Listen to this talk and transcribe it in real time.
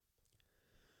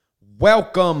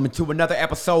Welcome to another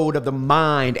episode of the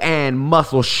Mind and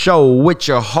Muscle Show with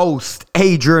your host,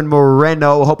 Adrian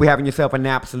Moreno. Hope you're having yourself an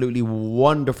absolutely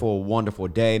wonderful, wonderful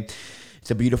day. It's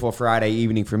a beautiful Friday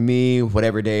evening for me.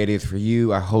 Whatever day it is for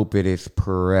you, I hope it is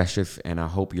precious, and I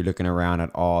hope you're looking around at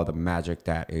all the magic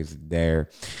that is there.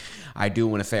 I do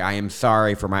want to say I am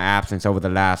sorry for my absence over the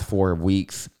last 4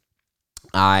 weeks.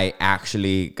 I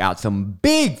actually got some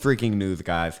big freaking news,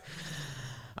 guys.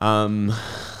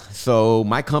 So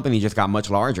my company just got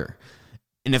much larger,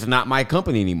 and it's not my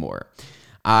company anymore.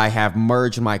 I have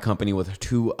merged my company with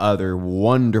 2 other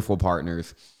wonderful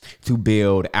partners to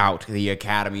build out the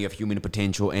Academy of Human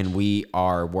Potential, and we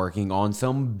are working on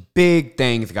some big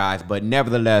things, guys. But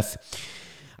nevertheless,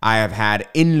 I have had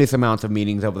endless amounts of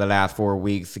meetings over the last 4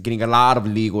 weeks, getting a lot of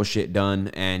legal shit done,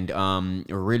 and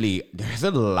really, there's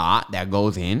a lot that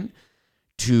goes in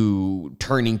to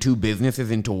turning 2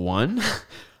 businesses into one.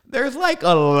 There's like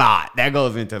a lot that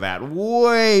goes into that.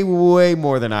 Way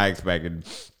more than I expected.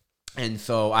 And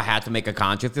so I had to make a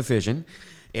conscious decision.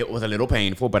 It was a little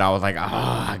painful, but I was like,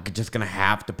 I'm just going to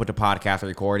have to put the podcast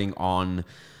recording on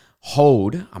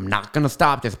hold. I'm not going to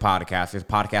stop this podcast. This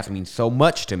podcast means so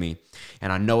much to me.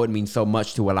 And I know it means so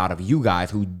much to a lot of you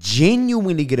guys who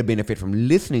genuinely get a benefit from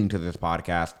listening to this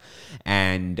podcast.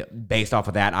 And based off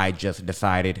of that, I just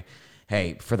decided,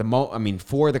 hey, for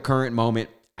the current moment,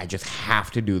 I just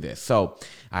have to do this. So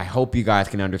I hope you guys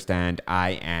can understand.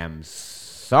 I am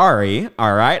sorry.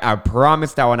 All right. I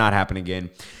promise that will not happen again.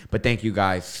 But thank you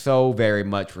guys so very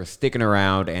much for sticking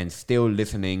around and still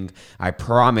listening. I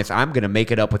promise I'm going to make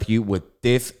it up with you with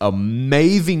this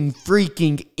amazing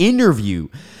freaking interview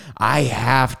I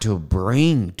have to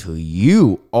bring to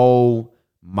you. Oh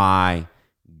my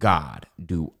God.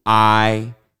 Do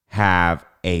I have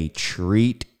a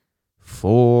treat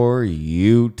for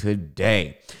you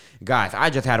today? Guys, I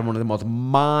just had one of the most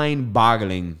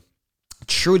mind-boggling,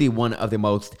 truly one of the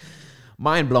most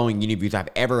mind-blowing interviews I've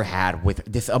ever had with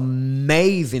this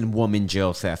amazing woman,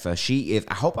 Sessa. She is,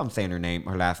 I hope I'm saying her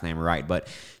last name right, but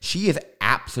she is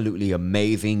absolutely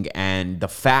amazing. And the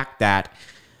fact that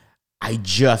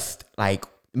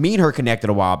me and her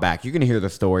connected a while back. You're going to hear the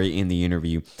story in the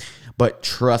interview. But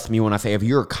trust me when I say, if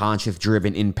you're a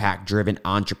conscious-driven, impact-driven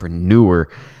entrepreneur,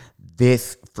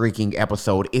 this freaking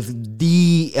episode is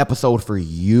the episode for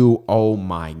you. Oh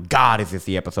my God, is this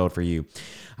the episode for you?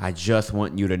 I just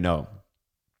want you to know,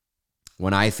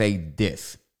 when I say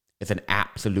this, it's an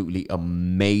absolutely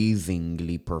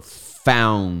amazingly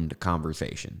profound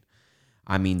conversation.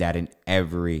 I mean that in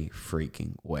every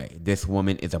freaking way. This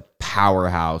woman is a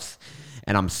powerhouse,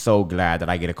 and I'm so glad that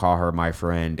I get to call her my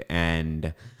friend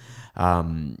and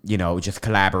just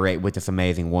collaborate with this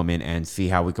amazing woman and see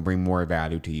how we can bring more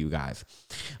value to you guys.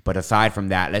 But aside from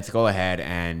that, let's go ahead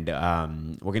and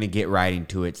we're going to get right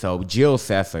into it. So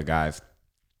Sessa, guys,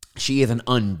 she is an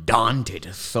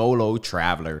undaunted solo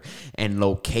traveler and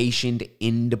location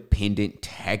independent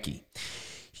techie.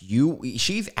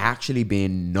 She's actually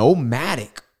been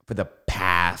nomadic for the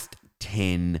past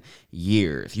 10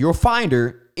 years. You'll find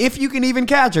her, if you can even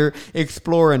catch her,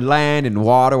 exploring land and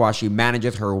water while she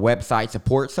manages her website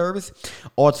support service,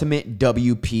 Ultimate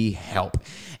WP Help.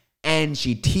 And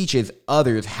she teaches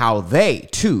others how they,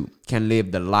 too, can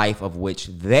live the life of which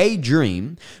they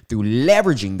dream through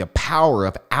leveraging the power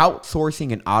of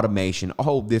outsourcing and automation.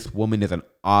 Oh, this woman is an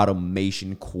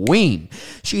automation queen.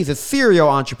 She's a serial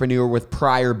entrepreneur with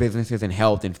prior businesses in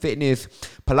health and fitness,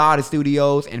 Pilates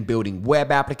studios, and building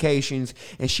web applications.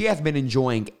 And she has been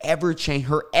enjoying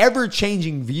her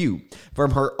ever-changing view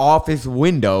from her office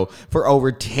window for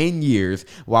over 10 years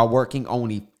while working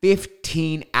only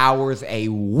 15 hours a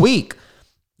week.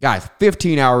 Guys,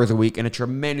 15 hours a week in a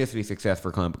tremendously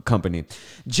successful company.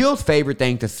 Jill's favorite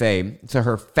thing to say to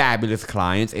her fabulous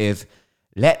clients is,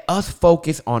 let us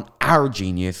focus on our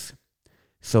genius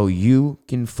so you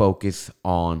can focus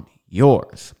on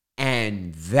yours.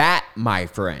 And that, my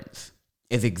friends,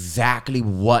 is exactly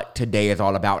what today is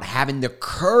all about. Having the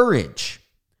courage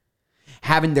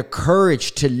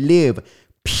to live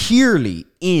purely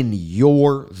in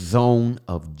your zone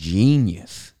of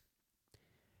genius.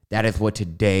 That is what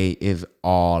today is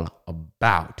all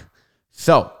about.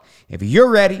 So, if you're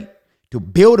ready to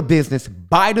build a business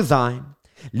by design,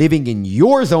 living in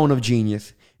your zone of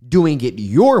genius, doing it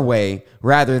your way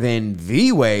rather than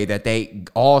the way that they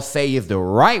all say is the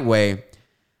right way,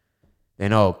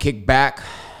 then kick back,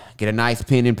 get a nice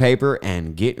pen and paper,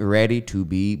 and get ready to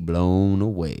be blown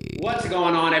away. What's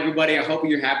going on, everybody? I hope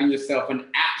you're having yourself an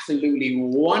absolutely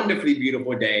wonderfully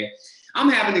beautiful day. I'm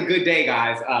having a good day,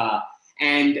 guys.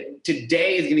 And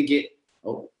today is going to get...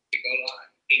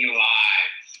 Being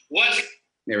live.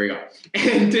 There we go.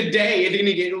 And today it's going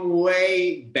to get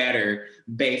way better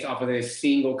based off of this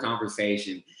single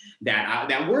conversation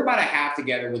that we're about to have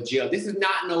together with Jill. This is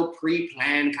not no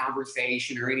pre-planned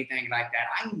conversation or anything like that.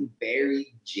 I'm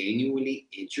very genuinely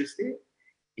interested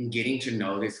in getting to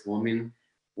know this woman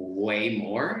way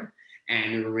more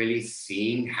and really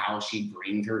seeing how she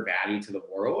brings her value to the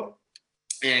world.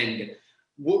 And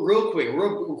real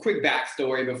quick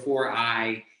backstory before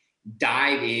I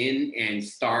dive in and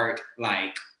start,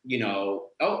 like, you know,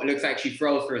 oh, it looks like she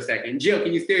froze for a second. Jill,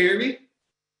 can you still hear me?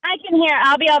 I can hear.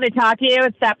 I'll be able to talk to you.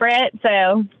 It's separate,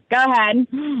 so go ahead.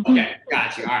 Okay,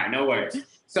 got you. All right, no worries.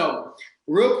 So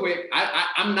real quick,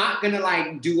 I'm not gonna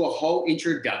like do a whole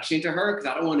introduction to her because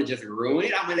I don't want to just ruin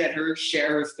it. I'm gonna let her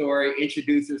share her story,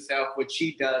 introduce herself, what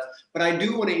she does. But I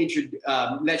do want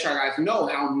to let y'all guys know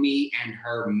how me and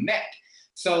her met.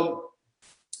 So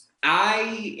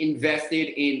I invested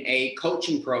in a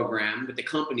coaching program with the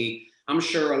company I'm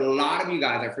sure a lot of you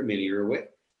guys are familiar with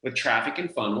Traffic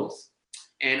and Funnels.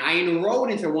 And I enrolled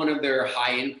into one of their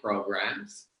high-end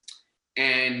programs.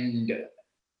 And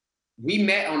we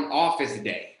met on Office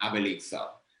Day, I believe so.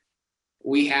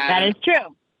 That is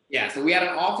true. Yeah, so we had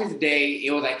an Office Day.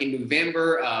 It was like in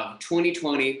November of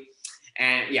 2020.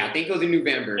 And yeah, I think it was in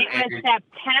November. It was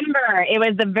September. It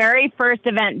was the very first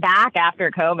event back after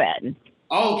COVID.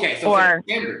 Oh, okay, so or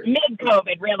September.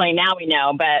 Mid-COVID, really, now we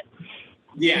know, but.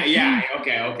 Yeah,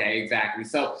 okay, exactly.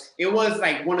 So it was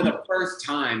like one of the first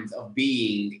times of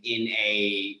being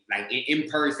in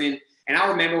person. And I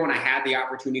remember when I had the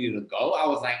opportunity to go, I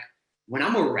was like, when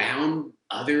I'm around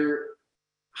other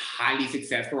highly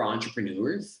successful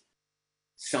entrepreneurs,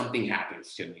 something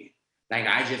happens to me. Like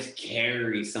I just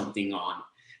carry something on.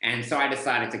 And so I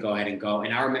decided to go ahead and go.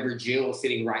 And I remember Jill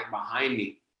sitting right behind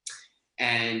me.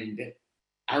 And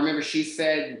I remember she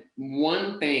said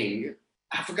one thing,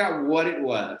 I forgot what it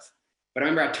was, but I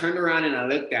remember I turned around and I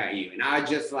looked at you and I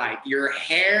just like, your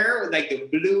hair, like the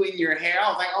blue in your hair. I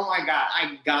was like, oh my God,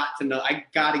 I got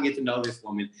to get to know this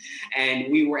woman. And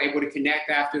we were able to connect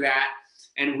after that.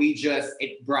 And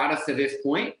it brought us to this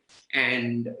point.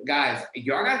 And guys,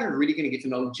 y'all guys are really going to get to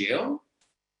know Jill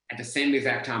at the same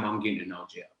exact time I'm getting to know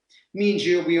Jill. Me and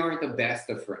Jill, we aren't the best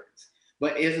of friends,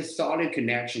 but it's a solid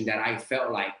connection that I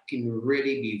felt like can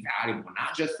really be valuable,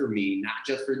 not just for me, not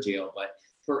just for Jill, but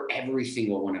for every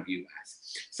single one of you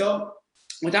guys. So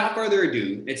without further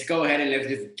ado, let's go ahead and let's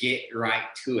just get right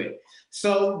to it.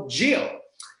 So Jill,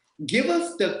 give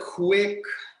us the quick,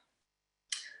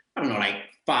 I don't know, like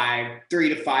 3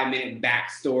 to 5 minute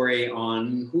backstory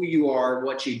on who you are,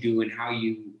 what you do, and how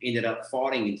you ended up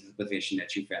falling into the position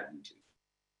that you fell into.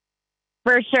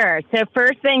 For sure. So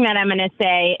first thing that I'm going to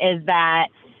say is that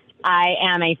I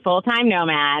am a full-time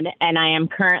nomad, and I am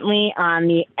currently on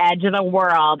the edge of the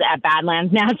world at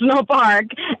Badlands National Park.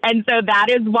 And so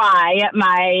that is why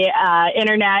my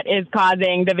internet is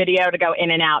causing the video to go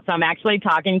in and out. So I'm actually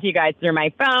talking to you guys through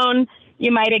my phone.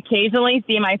 You might occasionally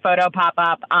see my photo pop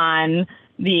up on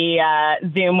the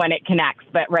Zoom when it connects,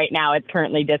 but right now it's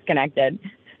currently disconnected.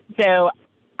 So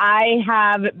I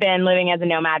have been living as a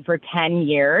nomad for 10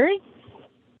 years.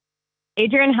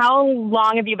 Adrian, how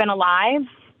long have you been alive?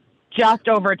 Just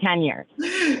over 10 years.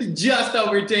 Just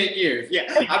over 10 years. Yeah.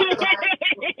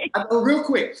 Real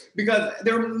quick, because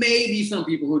there may be some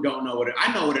people who don't know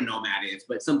I know what a nomad is,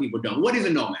 but some people don't. What is a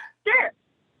nomad? Sure.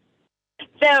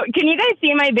 So can you guys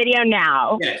see my video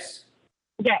now? Yes.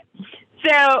 Okay.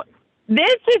 So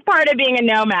this is part of being a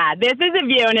nomad. This is a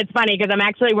view, and it's funny because I'm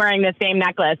actually wearing the same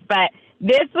necklace, but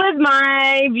this was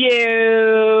my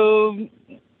view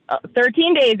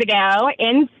 13 days ago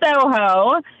in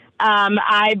Soho.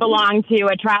 I belong to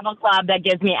a travel club that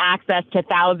gives me access to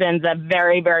thousands of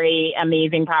very, very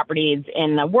amazing properties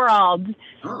in the world.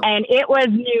 Oh. And it was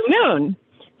new moon.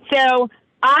 So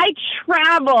I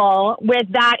travel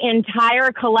with that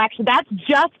entire collection. That's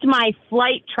just my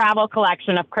flight travel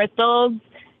collection of crystals,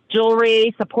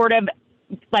 jewelry, supportive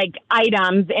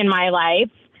items in my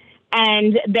life.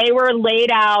 And they were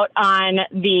laid out on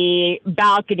the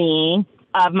balcony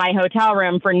of my hotel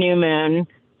room for new moon,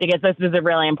 because this is a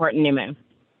really important new moon.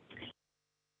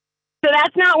 So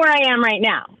that's not where I am right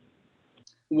now.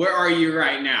 Where are you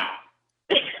right now?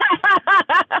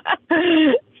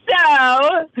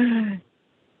 So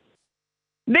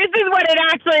this is what it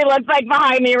actually looks like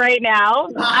behind me right now.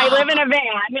 I live in a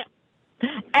van,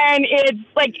 and it's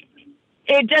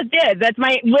it just is. That's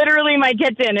literally my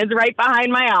kitchen is right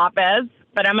behind my office,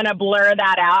 but I'm going to blur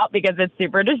that out because it's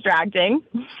super distracting.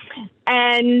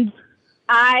 And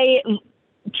I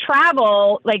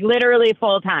travel literally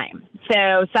full time.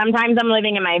 So sometimes I'm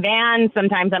living in my van,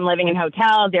 sometimes I'm living in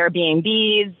hotels,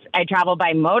 Airbnbs. I travel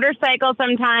by motorcycle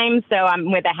sometimes, so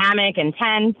I'm with a hammock and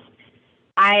tent.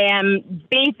 I am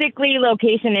basically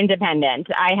location independent.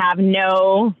 I have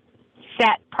no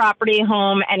set property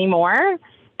home anymore,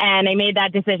 and I made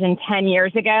that decision 10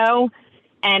 years ago.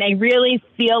 And I really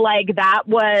feel like that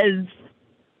was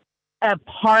a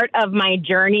part of my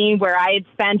journey where I had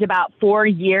spent about 4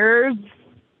 years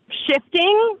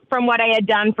shifting from what I had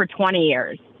done for 20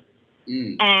 years.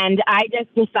 And I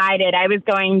just decided I was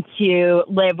going to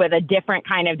live with a different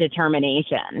kind of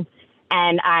determination.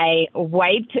 And I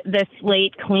wiped the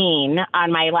slate clean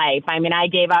on my life. I mean, I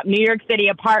gave up New York City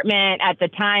apartment. At the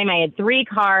time, I had 3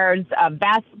 cars, a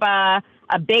Vespa,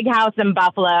 a big house in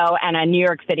Buffalo, and a New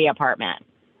York City apartment.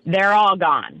 They're all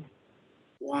gone.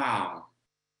 Wow.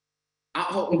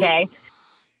 Okay.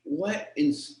 What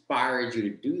inspired you to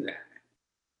do that?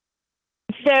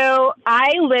 So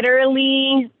I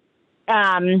literally,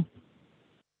 I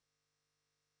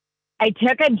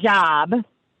took a job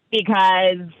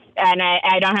because, and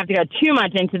I don't have to go too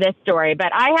much into this story,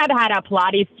 but I had a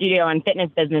Pilates studio and fitness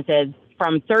businesses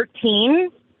from 13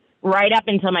 right up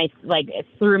until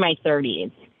through my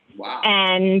 30s. Wow.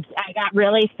 And I got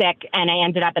really sick and I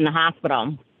ended up in the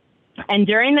hospital. And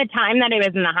during the time that I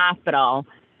was in the hospital,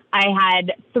 I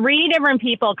had 3 different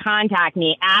people contact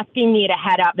me asking me to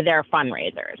head up their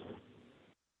fundraisers.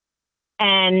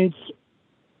 And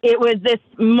it was this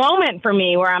moment for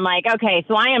me where I'm like, okay,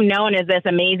 so I am known as this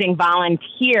amazing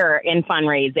volunteer in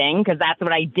fundraising because that's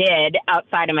what I did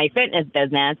outside of my fitness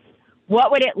business.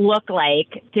 What would it look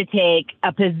like to take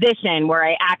a position where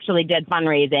I actually did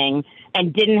fundraising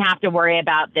and didn't have to worry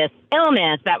about this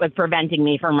illness that was preventing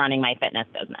me from running my fitness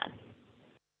business?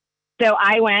 So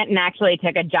I went and actually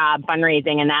took a job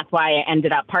fundraising, and that's why I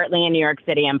ended up partly in New York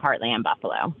City and partly in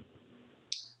Buffalo.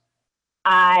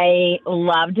 I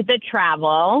loved the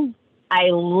travel. I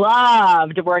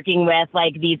loved working with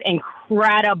these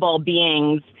incredible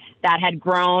beings that had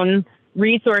grown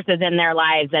resources in their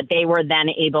lives that they were then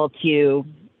able to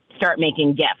start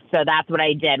making gifts. So that's what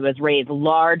I did, was raise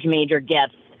large major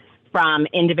gifts from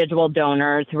individual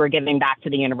donors who were giving back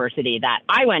to the university that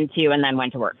I went to and then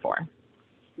went to work for.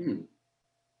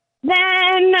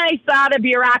 Then I saw the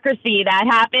bureaucracy that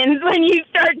happens when you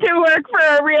start to work for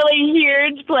a really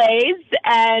huge place.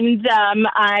 And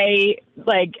I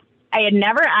had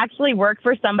never actually worked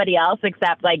for somebody else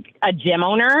except a gym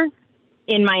owner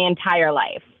in my entire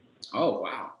life. Oh,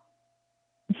 wow.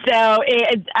 So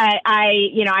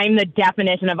I'm the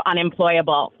definition of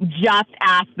unemployable. Just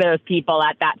ask those people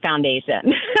at that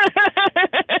foundation.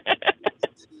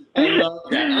 I love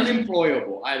that.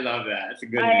 Unemployable. I love that. That's a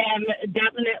good name. I am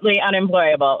definitely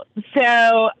unemployable.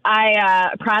 So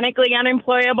chronically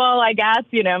unemployable, I guess,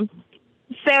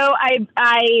 So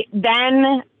I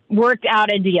then worked out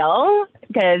a deal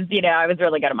because, I was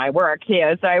really good at my work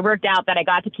too. So I worked out that I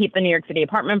got to keep the New York City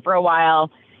apartment for a while.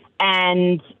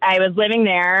 And I was living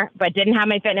there, but didn't have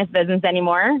my fitness business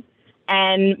anymore.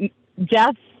 And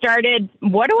just started,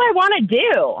 what do I want to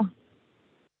do?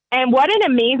 And what an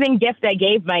amazing gift I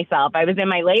gave myself. I was in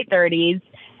my late 30s,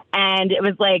 and it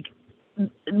was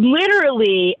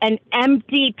literally an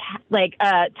empty,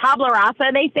 tabula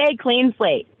rasa, they say, clean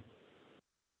slate.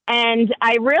 And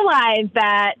I realized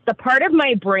that the part of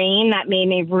my brain that made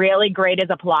me really great as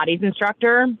a Pilates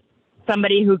instructor,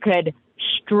 somebody who could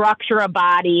structure a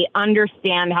body,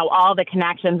 understand how all the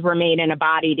connections were made in a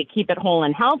body to keep it whole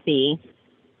and healthy,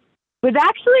 was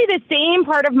actually the same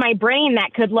part of my brain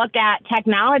that could look at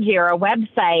technology or a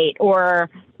website or,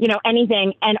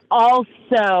 anything and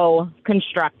also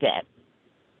construct it.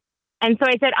 And so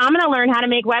I said, I'm going to learn how to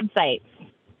make websites.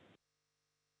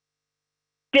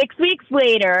 6 weeks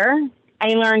later, I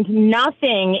learned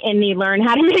nothing in the Learn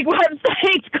How to Make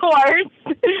Websites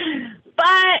course.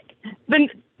 But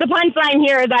the punchline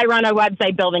here is I run a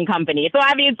website building company. So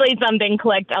obviously something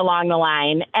clicked along the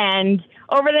line. And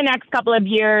over the next couple of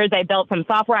years, I built some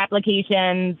software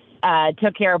applications,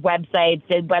 took care of websites,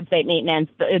 did website maintenance.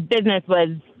 The business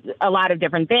was a lot of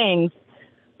different things.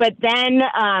 But then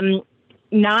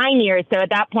 9 years, so at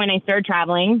that point I started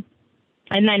traveling.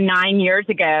 And then 9 years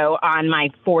ago on my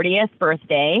 40th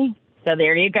birthday, so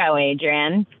there you go,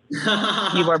 Adrian.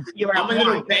 You were I'm a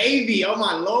little baby. Oh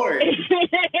my Lord.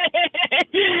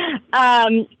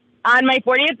 On my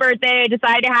 40th birthday, I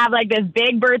decided to have this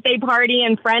big birthday party,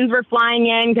 and friends were flying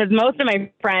in because most of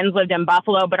my friends lived in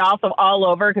Buffalo, but also all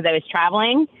over because I was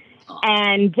traveling.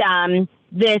 And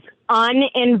this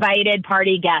uninvited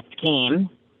party guest came.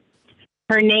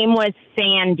 Her name was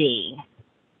Sandy,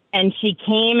 and she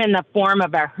came in the form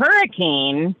of a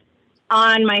hurricane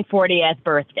on my 40th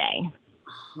birthday.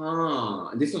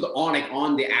 This was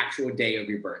on the actual day of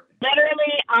your birthday.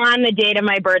 Literally on the date of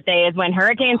my birthday is when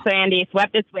Hurricane Sandy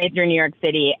swept its way through New York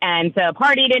City. And so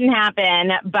party didn't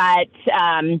happen, but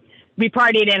we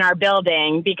partied in our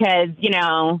building because, you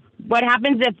know, what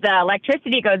happens if the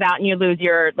electricity goes out and you lose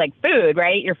your like food,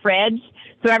 right? Your fridge.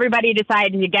 So everybody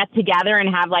decided to get together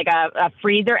and have like a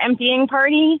freezer emptying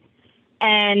party.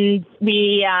 And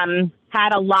we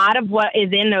had a lot of what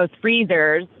is in those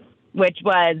freezers, which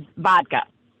was vodka.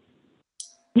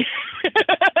 Okay,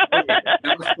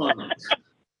 that was fun.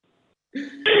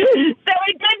 So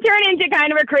it did turn into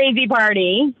kind of a crazy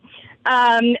party.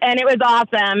 And it was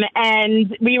awesome.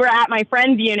 And we were at my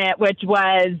friend's unit, which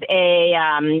was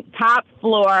a top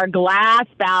floor glass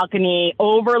balcony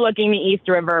overlooking the East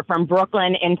River from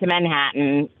Brooklyn into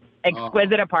Manhattan.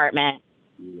 Exquisite apartment.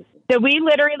 Beautiful. So we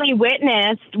literally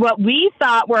witnessed what we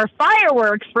thought were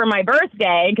fireworks for my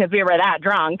birthday because we were that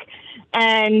drunk.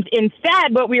 And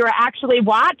instead, what we were actually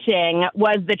watching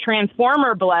was the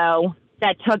transformer blow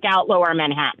that took out Lower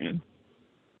Manhattan.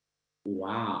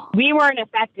 Wow. We weren't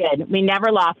affected. We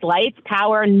never lost lights,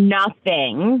 power,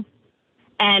 nothing.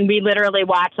 And we literally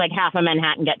watched like half of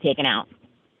Manhattan get taken out.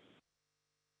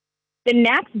 The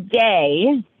next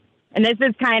day, and this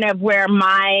is kind of where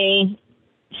my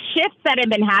shifts that had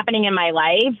been happening in my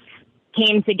life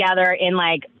came together in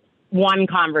like one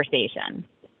conversation.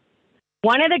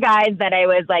 One of the guys that I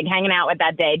was like hanging out with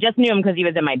that day, just knew him because he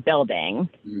was in my building,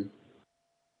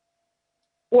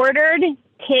 ordered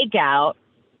takeout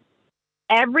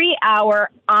every hour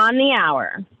on the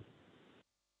hour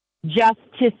just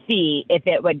to see if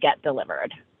it would get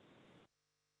delivered.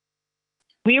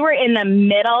 We were in the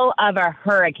middle of a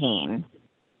hurricane.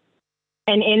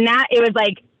 And in that, it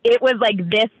was like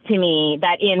this to me,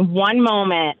 that in one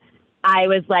moment, I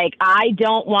was like, I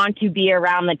don't want to be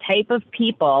around the type of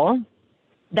people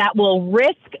that will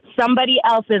risk somebody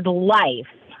else's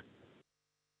life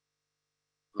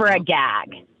for a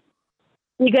gag.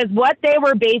 Because what they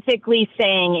were basically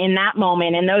saying in that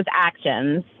moment, in those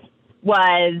actions,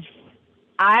 was,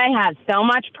 I have so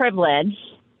much privilege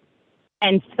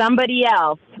and somebody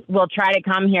else will try to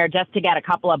come here just to get a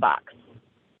couple of bucks.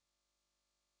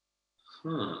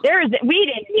 We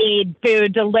didn't need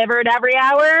food delivered every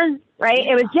hour, right?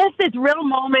 It was just this real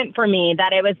moment for me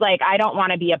that it was like, I don't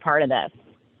want to be a part of this.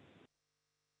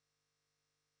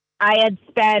 I had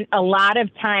spent a lot of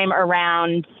time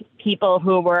around people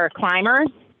who were climbers.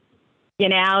 You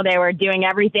know, they were doing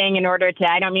everything in order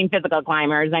to, I don't mean physical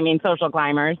climbers, I mean social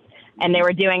climbers. And they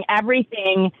were doing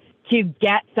everything to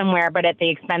get somewhere, but at the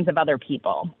expense of other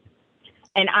people.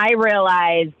 And I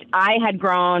realized I had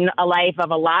grown a life of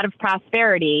a lot of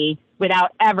prosperity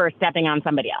without ever stepping on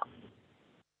somebody else.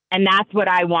 And that's what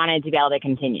I wanted to be able to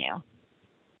continue.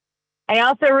 I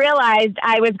also realized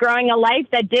I was growing a life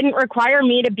that didn't require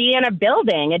me to be in a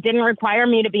building. It didn't require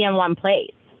me to be in one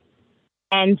place.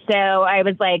 And so I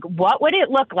was like, what would it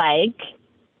look like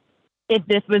if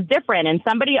this was different? And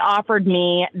somebody offered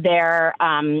me their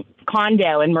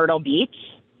condo in Myrtle Beach,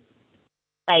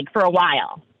 like for a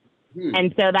while.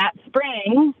 And so that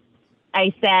spring,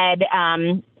 I said,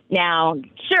 now,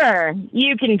 sure,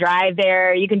 you can drive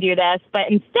there, you can do this, but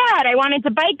instead I wanted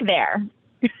to bike there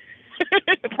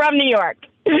from New York.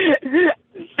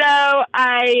 So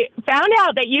I found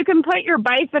out that you can put your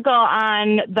bicycle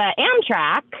on the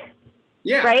Amtrak,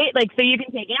 right? Like, so you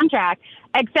can take Amtrak,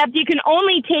 except you can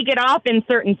only take it off in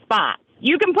certain spots.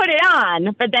 You can put it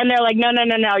on, but then they're like,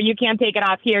 no, you can't take it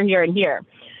off here, here, and here.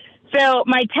 So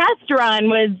my test run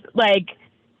was like,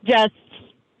 just,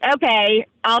 okay,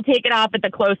 I'll take it off at the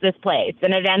closest place.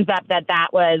 And it ends up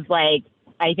that was like,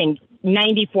 I think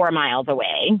 94 miles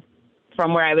away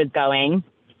from where I was going.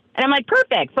 And I'm like,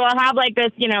 perfect. So I'll have like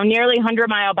this, you know, nearly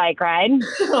 100-mile bike ride.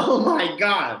 Oh my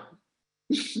God.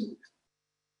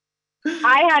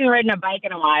 I hadn't ridden a bike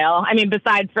in a while. I mean,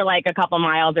 besides for like a couple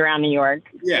miles around New York.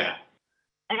 Yeah.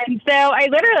 And so I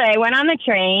went on the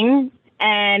train.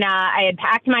 And I had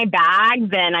packed my bags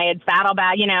and I had saddle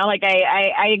bag, you know, like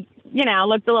I you know,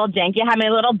 looked a little janky. I had my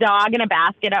little dog in a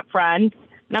basket up front.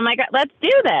 And I'm like, let's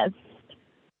do this.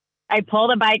 I pull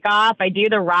the bike off. I do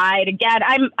the ride. Again,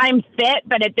 I'm fit,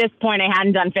 but at this point I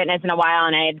hadn't done fitness in a while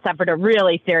and I had suffered a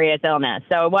really serious illness.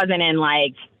 So it wasn't in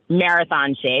like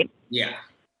marathon shape. Yeah.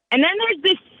 And then there's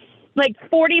this like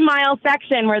 40-mile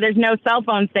section where there's no cell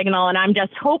phone signal. And I'm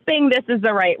just hoping this is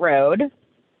the right road.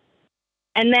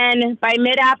 And then by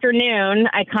mid-afternoon,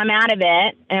 I come out of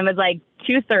it, and it was like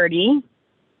 2:30,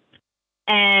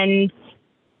 and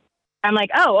I'm like,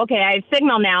 oh, okay, I have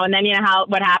signal now. And then you know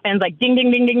what happens, like ding,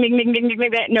 ding, ding, ding, ding, ding, ding,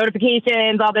 ding, ding,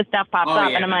 notifications, all this stuff pops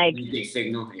up, and I'm like, big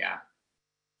signal, yeah.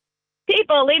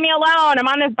 people, leave me alone. I'm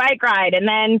on this bike ride. And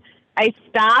then I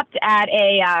stopped at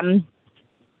a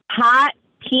hot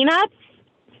peanuts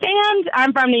stand.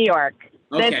 I'm from New York.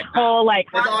 Okay. This whole like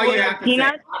That's hot all you boiled have to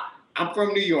peanuts. say. I'm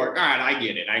from New York. All right, I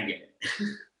get it.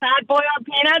 Hot boiled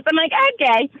peanuts. I'm like,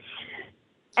 okay.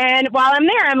 And while I'm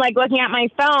there, I'm like looking at my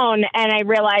phone, and I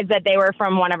realized that they were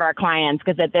from one of our clients,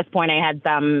 because at this point I had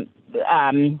some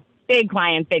big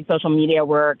clients, big social media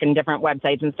work and different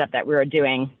websites and stuff that we were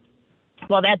doing.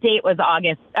 Well, that date was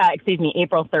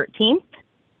April 13th,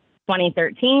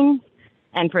 2013.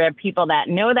 And for people that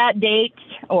know that date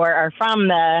or are from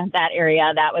that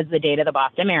area, that was the date of the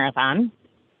Boston Marathon.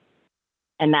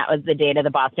 And that was the date of the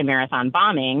Boston Marathon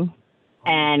bombing.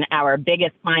 And our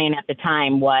biggest client at the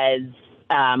time was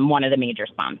one of the major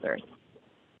sponsors.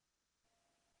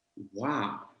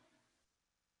 Wow.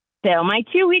 So my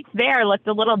 2 weeks there looked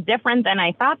a little different than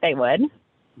I thought they would. I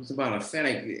was about to say,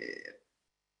 like,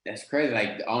 that's crazy.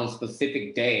 Like, on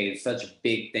specific days, such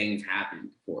big things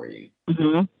happened for you.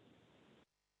 Mm-hmm.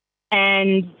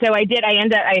 And so I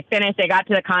finished, I got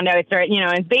to the condo, I started,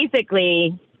 and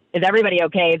basically, is everybody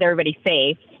okay? Is everybody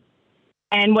safe?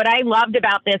 And what I loved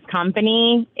about this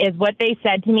company is what they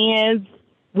said to me is,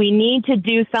 we need to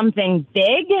do something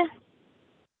big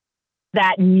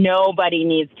that nobody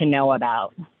needs to know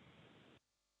about.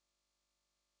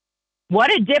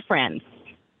 What a difference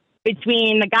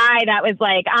between the guy that was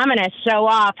like, I'm going to show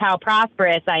off how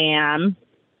prosperous I am.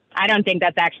 I don't think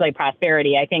that's actually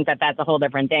prosperity. I think that that's a whole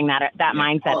different thing, that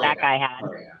mindset that guy had.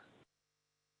 Oh, yeah.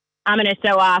 I'm going to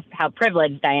show off how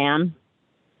privileged I am.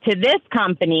 To this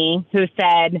company who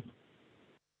said,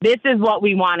 this is what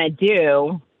we want to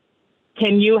do.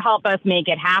 Can you help us make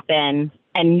it happen?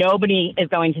 And nobody is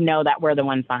going to know that we're the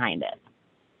ones behind it.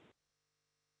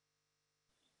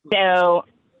 So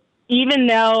even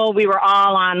though we were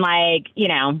all on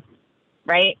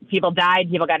right? People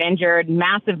died, people got injured,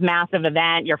 massive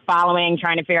event. You're following,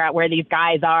 trying to figure out where these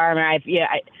guys are. I mean,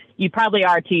 you probably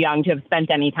are too young to have spent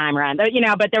any time around,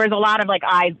 but there was a lot of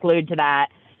eyes glued to that.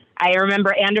 I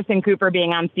remember Anderson Cooper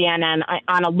being on CNN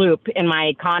on a loop in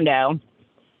my condo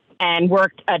and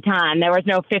worked a ton. There was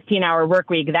no 15-hour work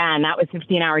week then. That was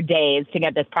 15-hour days to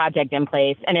get this project in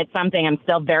place. And it's something I'm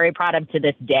still very proud of to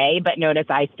this day. But notice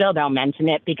I still don't mention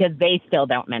it because they still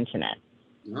don't mention it.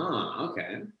 Oh,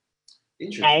 okay.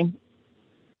 Interesting.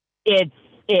 Okay.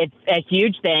 It's a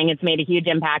huge thing. It's made a huge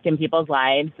impact in people's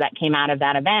lives that came out of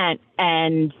that event.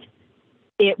 And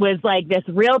it was like this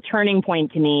real turning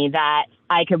point to me that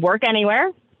I could work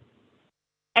anywhere.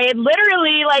 I had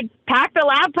literally packed a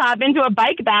laptop into a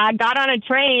bike bag, got on a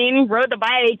train, rode the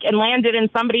bike, and landed in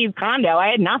somebody's condo. I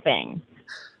had nothing.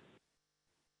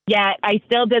 Yet I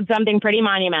still did something pretty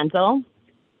monumental.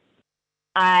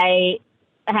 I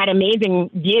had amazing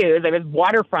views. There was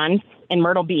waterfront in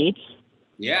Myrtle Beach.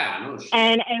 Yeah, no shit.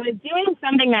 And I was doing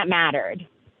something that mattered,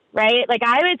 right?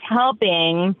 I was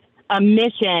helping a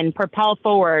mission propel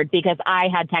forward because I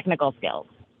had technical skills.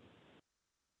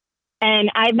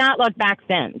 And I've not looked back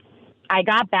since. I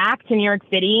got back to New York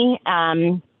City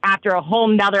after a whole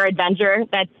nother adventure.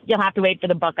 You'll have to wait for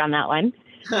the book on that one.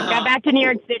 Got back to New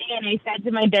York City, and I said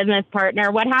to my business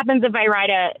partner, what happens if I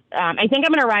I think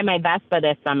I'm going to ride my Vespa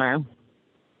this summer.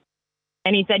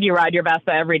 And he said, you ride your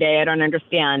Vespa every day. I don't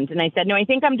understand. And I said, no, I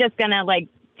think I'm just going to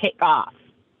take off.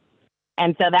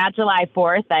 And so that July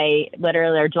 1st,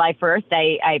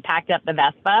 I packed up the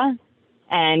Vespa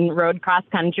and rode cross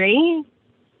country.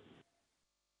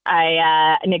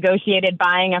 I negotiated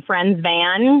buying a friend's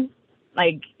van,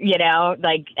 and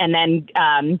then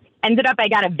ended up I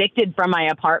got evicted from my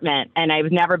apartment, and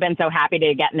I've never been so happy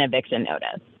to get an eviction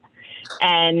notice.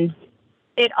 And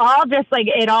it all just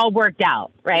it all worked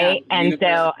out, right? Yeah, and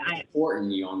so I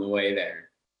supporting you on the way there.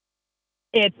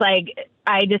 It's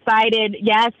I decided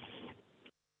yes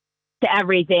to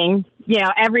everything,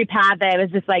 every path. I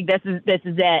was just this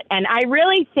is it. And I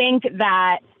really think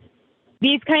that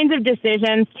these kinds of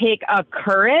decisions take a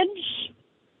courage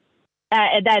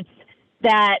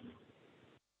that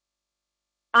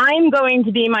I'm going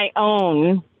to be my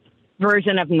own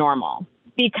version of normal,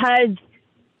 because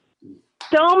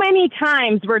so many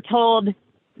times we're told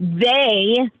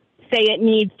they say it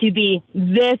needs to be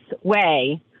this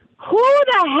way. Who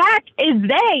the heck is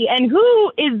they, and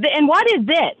and what is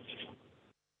this?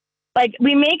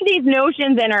 We make these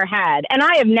notions in our head, and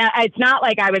it's not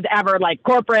like I was ever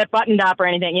corporate buttoned up or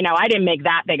anything. I didn't make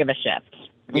that big of a shift.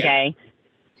 Okay. Yeah.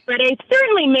 But I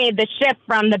certainly made the shift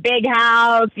from the big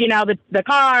house, the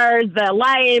cars, the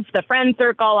life, the friend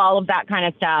circle, all of that kind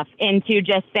of stuff, into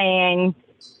just saying,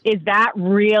 is that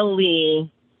really,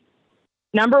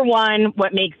 number one,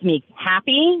 what makes me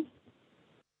happy?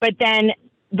 But then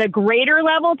the greater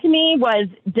level to me was,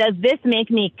 does this make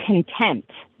me content?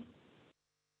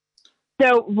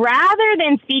 So rather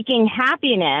than seeking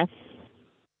happiness,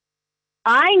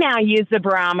 I now use the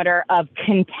barometer of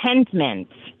contentment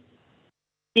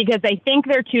because I think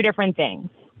they're two different things.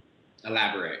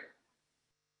 Elaborate.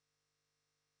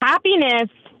 Happiness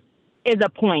is a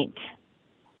point.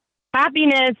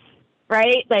 Happiness,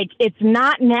 right? Like, it's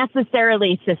not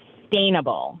necessarily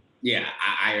sustainable. Yeah,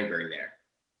 I agree there.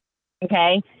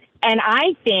 Okay. And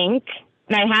I think,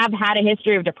 and I have had a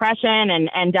history of depression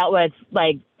and dealt with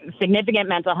like significant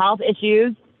mental health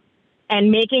issues, and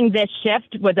making this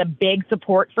shift was a big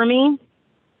support for me,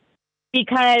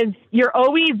 because you're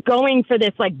always going for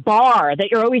this like bar that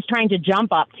you're always trying to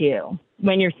jump up to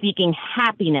when you're seeking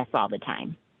happiness all the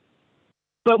time.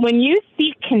 But when you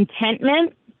seek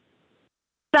contentment,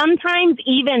 sometimes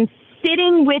even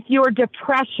sitting with your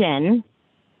depression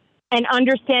and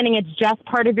understanding it's just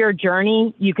part of your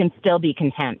journey, you can still be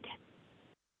content.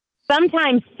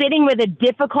 Sometimes sitting with a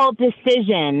difficult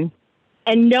decision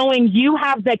and knowing you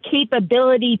have the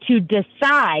capability to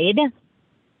decide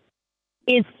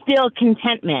is still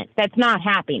contentment. That's not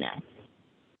happiness.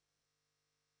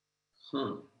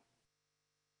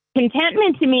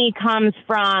 Contentment to me comes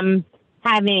from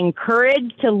having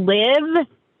courage to live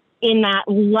in that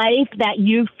life that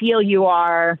you feel you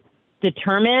are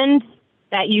determined,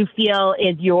 that you feel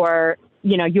is your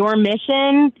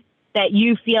mission, that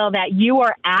you feel that you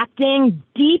are acting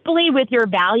deeply with your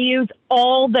values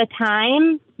all the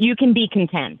time. You can be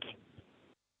content.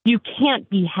 You can't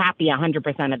be happy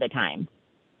 100% of the time.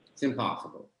 It's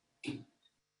impossible.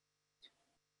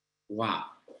 Wow.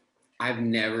 I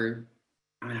feel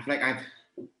like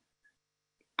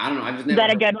I don't know. I've just never. Is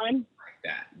that a good one? Like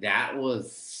that. That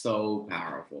was so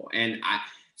powerful. And I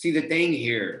see the thing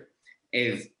here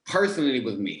is personally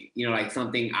with me, like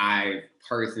something I've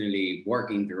personally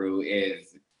working through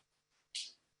is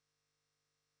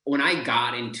when I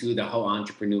got into the whole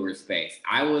entrepreneur space,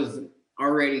 I was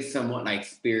already somewhat like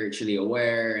spiritually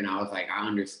aware, and I was like, I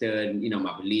understood,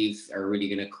 my beliefs are really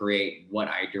going to create what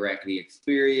I directly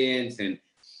experience. And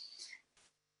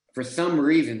for some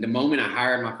reason, the moment I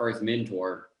hired my first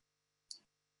mentor,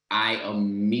 I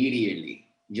immediately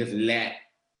just let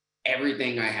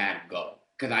everything I had go.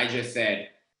 Because I just said,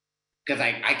 because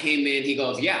I came in, he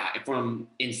goes, yeah,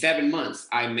 in 7 months,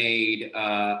 I made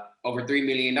over $3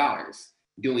 million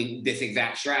doing this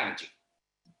exact strategy.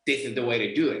 This is the way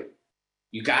to do it.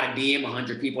 You got to DM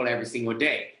 100 people every single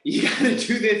day. You got to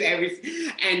do this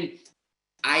and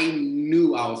I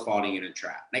knew I was falling in a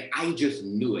trap. Like, I just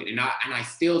knew it. And I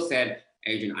still said,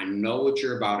 Adrian, I know what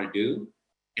you're about to do.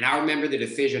 And I remember the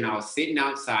decision. I was sitting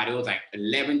outside. It was like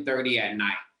 11:30 at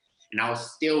night. And I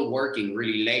was still working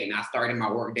really late. And I started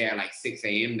my work day at like 6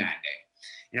 a.m. that day.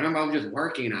 And I remember I was just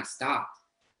working and I stopped.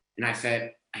 And I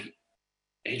said,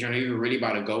 Adrian, are you really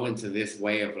about to go into this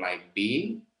way of like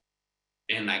being?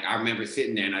 And like, I remember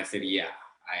sitting there and I said, yeah,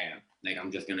 I am. Like,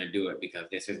 I'm just going to do it because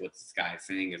this is what this guy is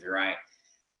saying is right.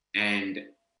 And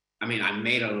I mean, I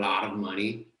made a lot of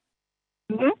money,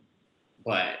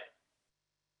 but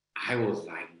I was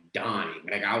like dying.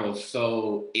 Like, I was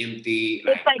so empty.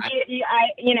 It's like,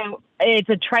 it's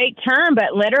a trite term,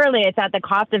 but literally it's at the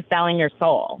cost of selling your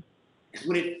soul. That's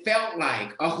what it felt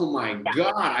like. Oh my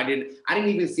God. I didn't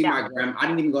even see I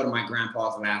didn't even go to my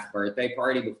grandpa's last birthday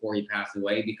party before he passed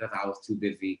away because I was too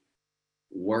busy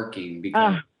working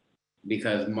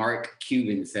because Mark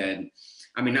Cuban said,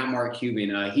 not Mark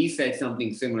Cuban, he said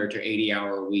something similar to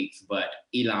 80-hour weeks, but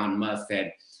Elon Musk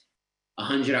said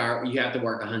 100-hour, you have to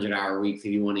work 100-hour weeks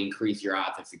if you want to increase your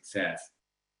odds of success.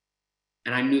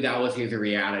 And I knew that was his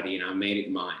reality and I made it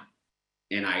mine.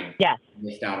 And I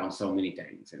missed out on so many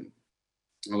things. And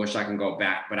I wish I can go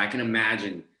back, but I can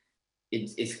imagine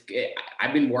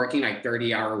I've been working like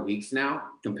 30-hour weeks now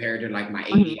compared to like my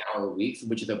 80-hour weeks,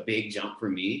 which is a big jump for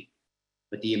me.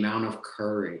 But the amount of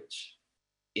courage,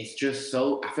 it's just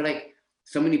so, I feel like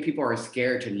so many people are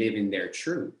scared to live in their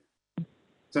truth.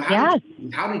 So how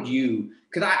did you,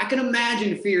 because I can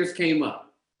imagine fears came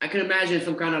up. I can imagine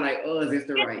some kind of like, oh, is this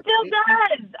the right thing? It still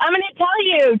does. I'm going to tell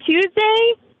you,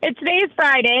 today's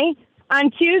Friday.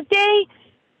 On Tuesday,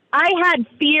 I had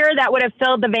fear that would have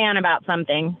filled the van about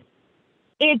something.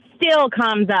 It still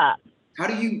comes up. How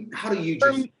do you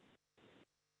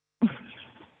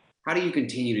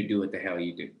continue to do what the hell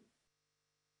you do?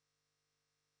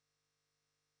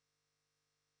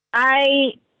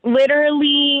 I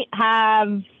literally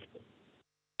have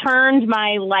turned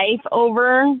my life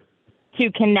over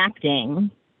to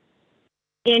connecting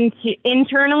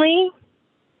internally.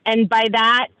 And by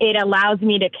that, it allows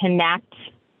me to connect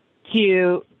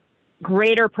to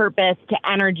greater purpose, to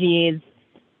energies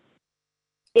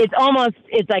it's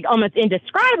like almost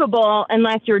indescribable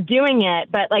unless you're doing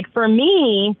it. But like for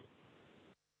me,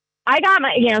 I got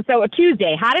my, so a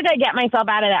Tuesday, how did I get myself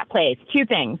out of that place? Two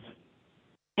things.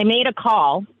 I made a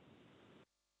call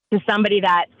to somebody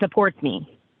that supports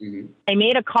me. Mm-hmm. I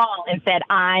made a call and said,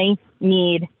 I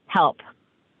need help.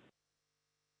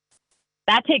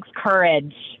 That takes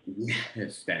courage.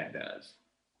 Yes, that does.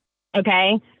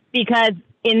 Okay? Because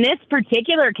in this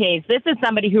particular case, this is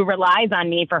somebody who relies on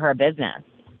me for her business.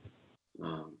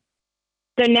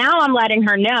 So now I'm letting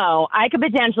her know I could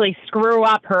potentially screw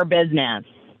up her business.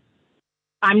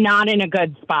 I'm not in a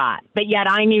good spot. But yet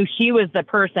I knew she was the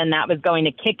person that was going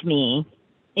to kick me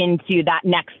into that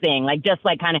next thing. Like, just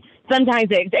like kind of, sometimes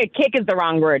a kick is the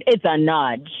wrong word. It's a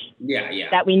nudge. Yeah.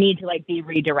 That we need to like be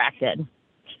redirected.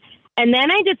 And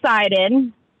then I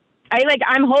decided,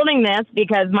 I'm holding this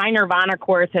because my Nirvana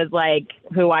course is like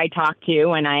who I talk to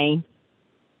when I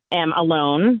am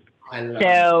alone.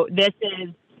 So this is,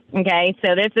 okay,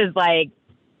 so this is like,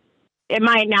 it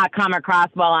might not come across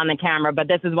well on the camera, but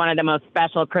this is one of the most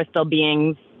special crystal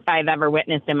beings I've ever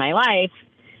witnessed in my life.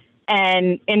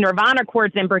 And in Nirvana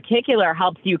quartz in particular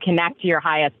helps you connect to your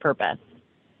highest purpose.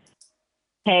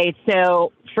 Okay,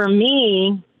 so for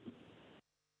me,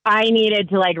 I needed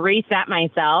to like reset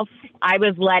myself. I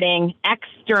was letting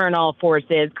external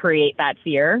forces create that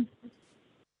fear.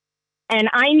 And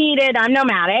I'm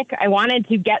nomadic. I wanted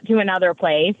to get to another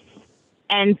place.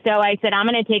 And so I said, I'm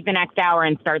going to take the next hour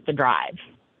and start the drive.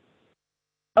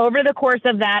 Over the course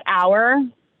of that hour,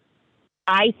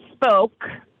 I spoke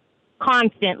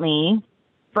constantly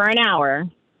for an hour.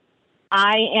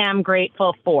 I am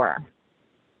grateful for.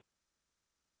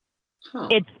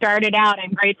 It started out,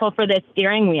 I'm grateful for this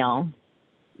steering wheel.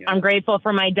 Yeah. I'm grateful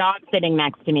for my dog sitting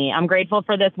next to me. I'm grateful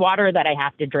for this water that I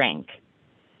have to drink.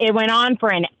 It went on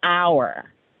for an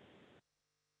hour.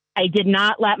 I did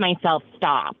not let myself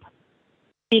stop,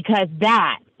 because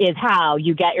that is how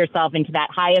you get yourself into that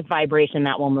highest vibration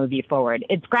that will move you forward.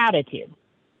 It's gratitude.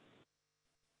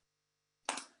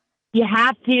 You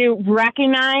have to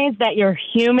recognize that you're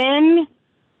human.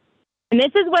 And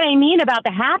this is what I mean about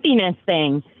the happiness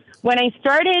thing. When I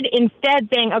started instead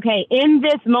saying, okay, in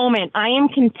this moment, I am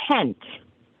content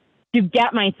to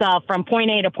get myself from point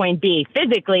A to point B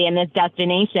physically in this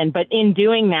destination. But in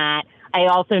doing that, I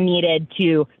also needed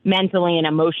to mentally and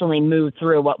emotionally move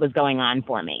through what was going on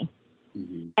for me.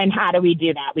 Mm-hmm. And how do we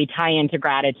do that? We tie into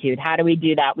gratitude. How do we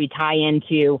do that? We tie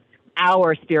into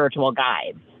our spiritual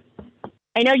guides.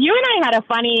 I know you and I had a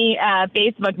funny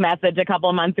Facebook message a couple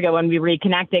of months ago when we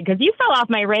reconnected, because you fell off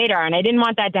my radar and I didn't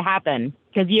want that to happen.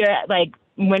 Because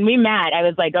when we met, I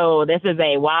was like, oh, this is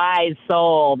a wise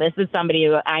soul. This is somebody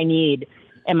who I need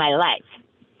in my life.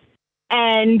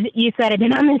 And you said, I've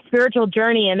been on this spiritual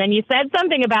journey. And then you said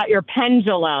something about your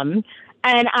pendulum.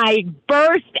 And I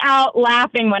burst out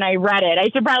laughing when I read it. I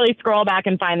should probably scroll back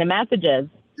and find the messages.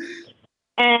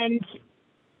 And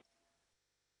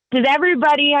does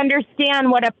everybody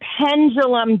understand what a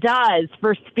pendulum does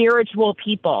for spiritual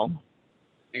people?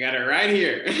 I got it right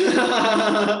here.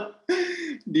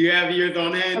 Do you have yours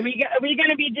on hand? Are we going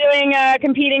to be doing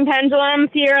competing pendulums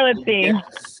here? Let's see. Yeah,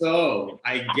 so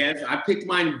I guess I picked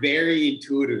mine very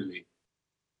intuitively.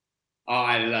 Oh,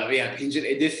 I love it. Yeah,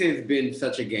 this has been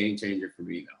such a game changer for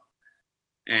me,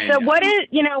 though. And, so what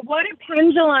a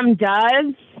pendulum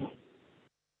does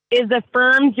is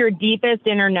affirms your deepest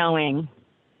inner knowing.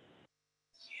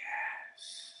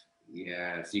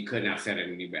 Yes. You couldn't have said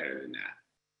it any better than that.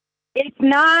 It's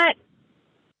not.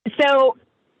 So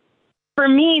for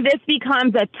me, this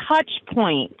becomes a touch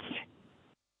point,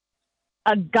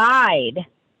 a guide.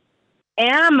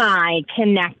 Am I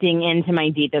connecting into my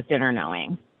deepest inner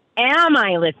knowing? Am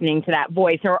I listening to that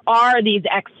voice, or are these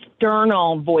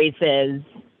external voices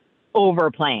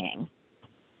overplaying?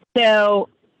 So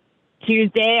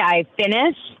Tuesday, I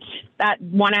finished that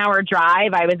 1 hour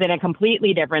drive. I was in a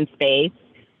completely different space.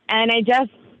 And I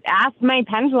just asked my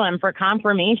pendulum for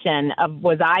confirmation of,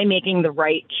 was I making the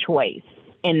right choice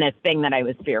in this thing that I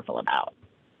was fearful about?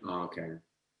 Oh, okay.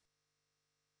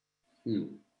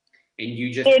 And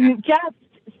you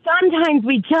sometimes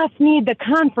we just need the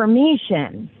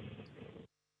confirmation,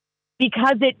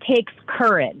 because it takes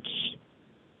courage.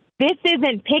 This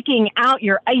isn't picking out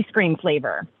your ice cream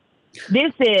flavor.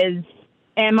 This is,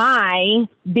 am I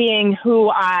being who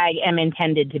I am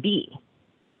intended to be?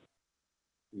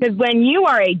 Because when you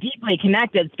are a deeply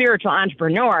connected spiritual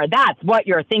entrepreneur, that's what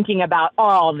you're thinking about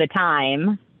all the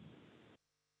time,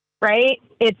 right?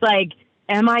 It's like,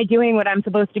 am I doing what I'm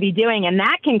supposed to be doing? And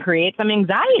that can create some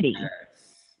anxiety. Yes.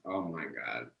 Oh my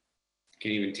God.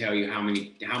 Can't even tell you how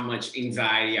much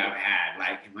anxiety I've had.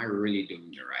 Like, am I really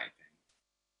doing the right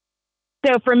thing?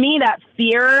 So for me, that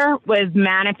fear was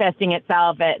manifesting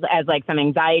itself as like some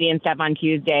anxiety and stuff on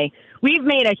Tuesday. We've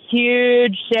made a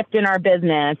huge shift in our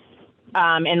business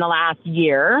in the last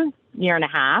year and a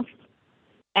half.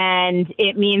 And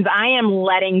it means I am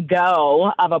letting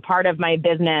go of a part of my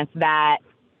business that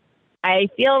I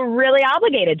feel really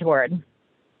obligated toward.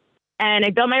 And I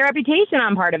built my reputation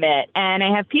on part of it. And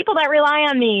I have people that rely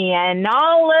on me, and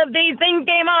all of these things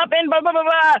came up and blah, blah, blah,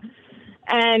 blah.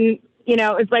 And, you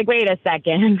know, it's like, wait a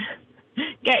second.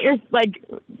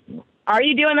 Are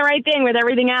you doing the right thing with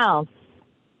everything else?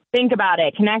 Think about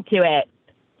it. Connect to it.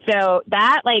 So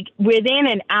that, like, within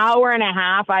an hour and a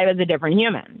half, I was a different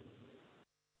human.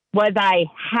 Was I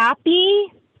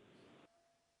happy?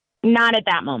 Not at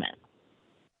that moment.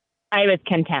 I was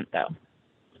content, though.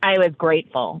 I was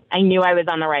grateful. I knew I was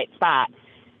on the right spot.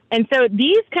 And so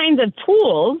these kinds of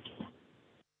tools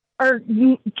are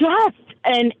just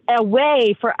a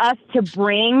way for us to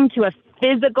bring to a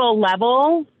physical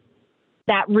level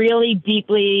that really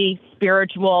deeply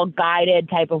spiritual, guided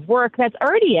type of work that's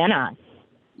already in us.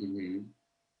 Mm-hmm.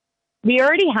 We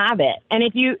already have it. And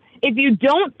if you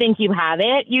don't think you have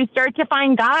it, you start to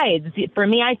find guides. For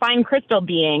me, I find crystal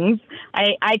beings.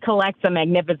 I collect some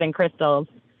magnificent crystals.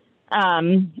 Is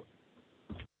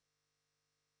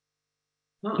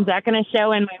that going to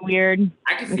show in my weird?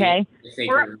 I can see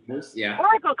it. Yeah.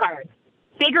 Oracle cards.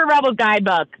 Sacred Rebels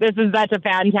Guidebook. This is such a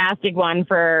fantastic one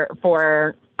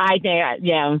for I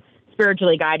think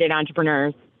spiritually guided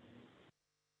entrepreneurs.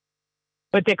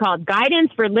 What's it called?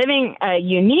 Guidance for living a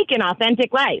unique and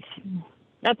authentic life.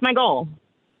 That's my goal.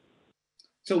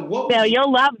 So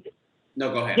you'll love.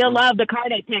 No, go ahead. You'll love the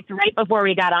card I picked right before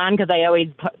we got on, because I always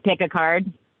pick a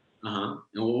card. And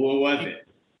what was it?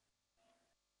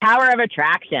 Power of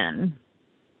Attraction.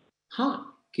 Huh?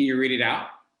 Can you read it out?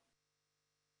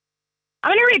 I'm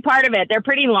going to read part of it. They're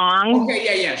pretty long.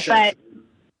 Okay, yeah, sure. But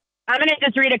I'm going to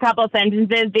just read a couple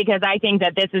sentences because I think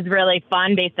that this is really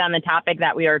fun based on the topic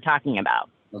that we were talking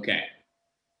about. Okay.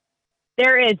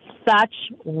 There is such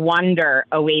wonder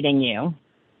awaiting you.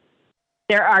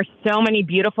 There are so many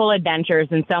beautiful adventures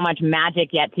and so much magic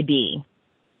yet to be.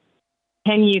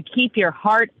 Can you keep your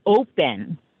heart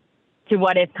open to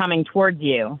what is coming towards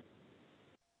you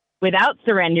without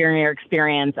surrendering your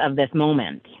experience of this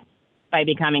moment by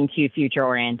becoming too future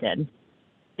oriented?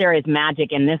 There is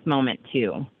magic in this moment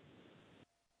too.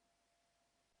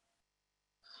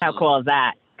 How cool is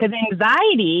that? Because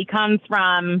anxiety comes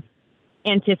from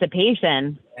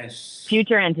anticipation, yes.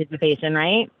 Future anticipation,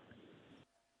 right?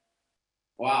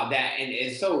 Wow, and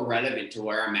it's so relevant to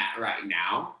where I'm at right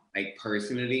now, like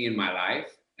personally in my life.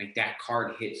 Like that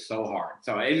card hits so hard.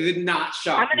 So it did not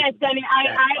shock me. I'm gonna send you.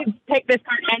 I picked this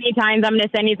card many times. I'm gonna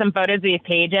send you some photos of these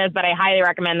pages, but I highly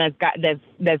recommend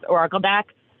this Oracle deck.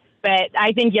 But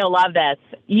I think you'll love this.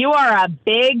 You are a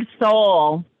big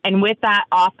soul, and with that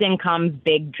often comes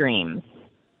big dreams.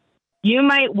 You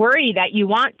might worry that you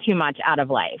want too much out of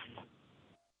life.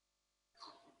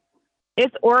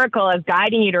 This Oracle is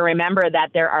guiding you to remember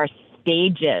that there are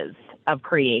stages of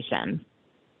creation.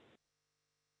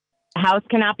 A house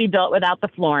cannot be built without the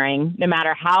flooring. No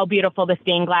matter how beautiful the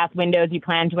stained glass windows you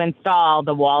plan to install,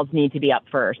 the walls need to be up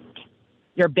first.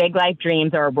 Your big life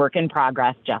dreams are a work in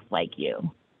progress, just like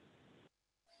you.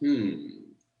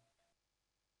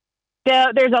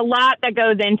 So there's a lot that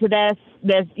goes into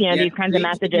these kinds of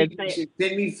messages.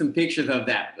 Send me some pictures of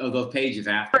those pages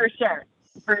after.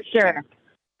 For sure.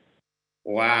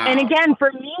 Wow. And again,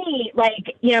 for me,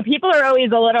 people are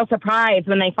always a little surprised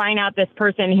when they find out this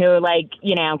person who,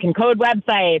 can code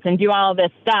websites and do all this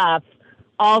stuff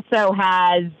also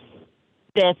has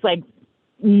this,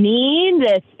 need,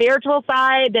 this spiritual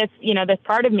side, this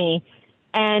part of me.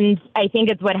 And I think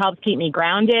it's what helps keep me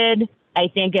grounded. I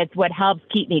think it's what helps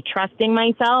keep me trusting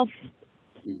myself.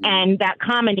 Mm-hmm. And that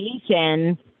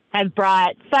combination has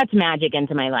brought such magic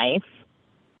into my life.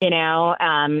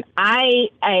 I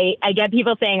get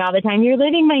people saying all the time, "You're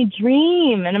living my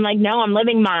dream." And I'm like, no, I'm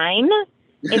living mine.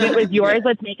 If it was yours,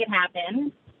 let's make it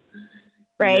happen.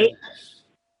 Right?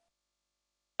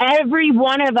 Yeah. Every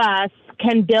one of us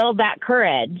can build that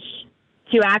courage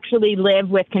to actually live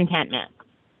with contentment.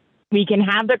 We can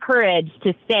have the courage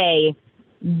to say,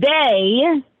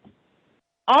 they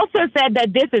also said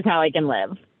that this is how I can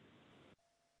live.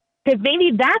 Because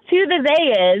maybe that's who the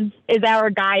they is our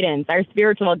guidance, our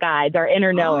spiritual guides, our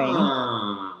inner knowing.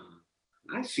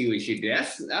 I see what you did.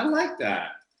 I like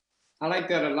that. I like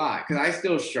that a lot because I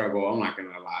still struggle, I'm not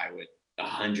going to lie, with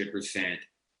 100%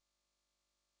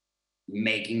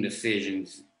 making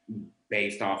decisions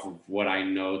based off of what I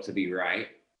know to be right.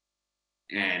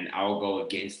 And I'll go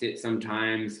against it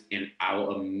sometimes, and I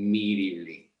will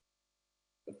immediately,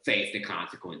 the face the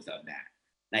consequence of that.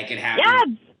 Like it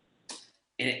happened. Yes.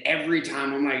 And every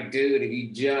time I'm like, dude, if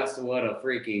you just would have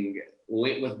freaking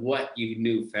went with what you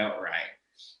knew felt right.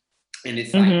 And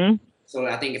it's like, so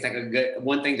I think it's like a good,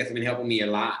 one thing that's been helping me a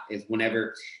lot is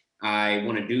whenever I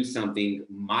want to do something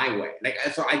my way. Like,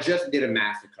 so I just did a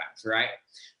masterclass, right?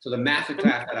 So the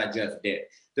masterclass that I just did,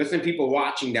 there's some people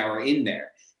watching that were in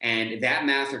there. And that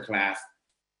masterclass,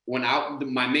 when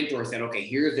my mentor said, okay,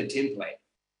 here's the template.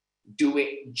 Do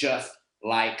it just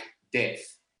like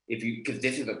this. Because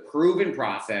this is a proven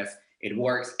process. It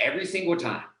works every single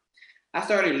time. I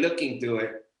started looking through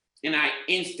it and I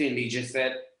instantly just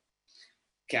said,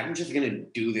 okay, I'm just going to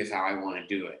do this how I want to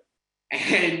do it.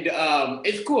 And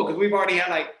it's cool because we've already had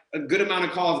like a good amount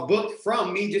of calls booked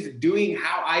from me just doing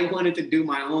how I wanted to do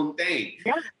my own thing.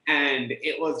 Yeah. And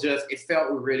it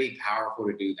felt really powerful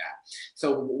to do that.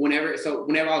 So whenever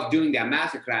I was doing that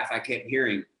masterclass, I kept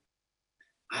hearing,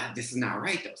 this is not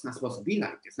right though. It's not supposed to be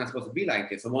like this. It's not supposed to be like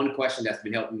this. So one question that's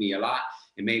been helping me a lot,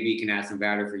 and maybe it can add some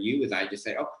value for you, is I just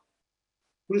say, oh,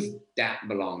 who does that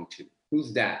belong to?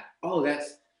 Who's that? Oh,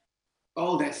 that's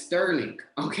Sterling.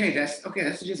 Okay, that's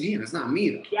just him. It's not me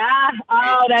though. Yeah.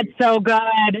 Oh, that's so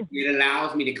good. It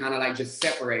allows me to kind of like just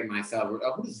separate myself.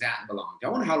 Oh, who does that belong to? I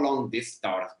wonder how long this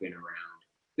thought has been around.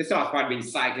 This thought's probably been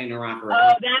cycling around for.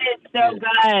 Oh, that is so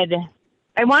good.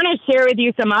 I want to share with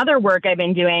you some other work I've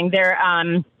been doing. There's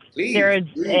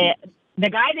the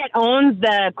guy that owns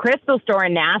the crystal store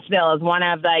in Nashville is one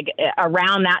of like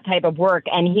around that type of work,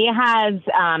 and he has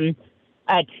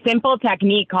a simple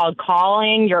technique called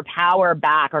calling your power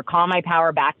back, or call my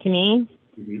power back to me.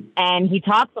 Mm-hmm. And he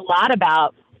talks a lot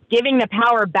about giving the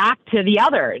power back to the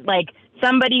other. Like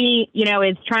somebody,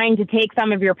 is trying to take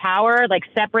some of your power, like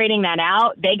separating that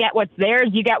out. They get what's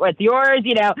theirs, you get what's yours,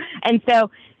 And so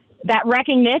that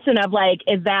recognition of like,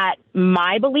 is that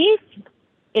my belief?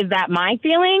 Is that my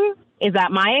feeling? Is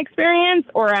that my experience?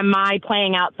 Or am I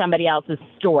playing out somebody else's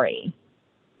story?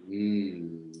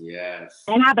 Yes.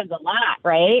 It happens a lot,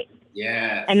 right?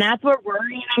 Yes. And that's where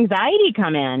worry and anxiety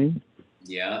come in.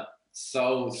 Yeah.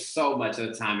 So much of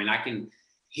the time. And I can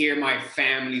hear my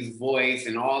family's voice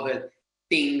and all the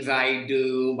things I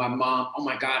do. My mom, oh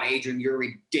my God, Adrian, you're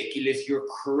ridiculous. You're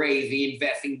crazy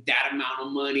investing that amount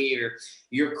of money, or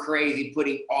you're crazy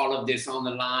putting all of this on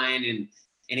the line. And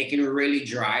it can really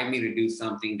drive me to do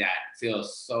something that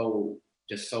feels so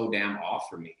damn off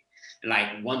for me. And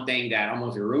like one thing that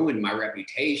almost ruined my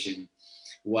reputation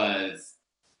was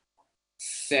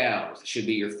sales should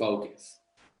be your focus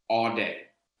all day.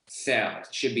 Sales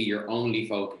should be your only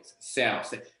focus.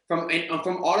 Sales. From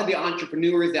all of the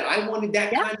entrepreneurs that I wanted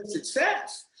that kind of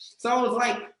success. So I was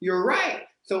like, you're right.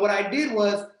 So what I did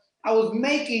was I was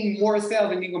making more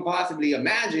sales than you can possibly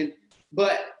imagine,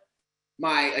 but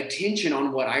my attention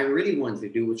on what I really wanted to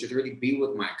do, which is really be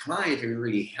with my clients and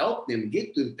really help them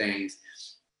get through things,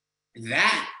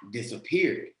 that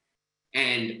disappeared.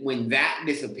 And when that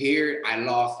disappeared, I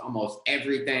lost almost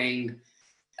everything.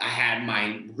 I had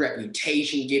my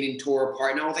reputation getting tore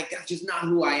apart. And I was like, that's just not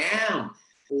who I am.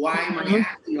 Why am I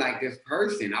acting like this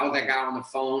person? I was that guy on the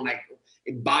phone, like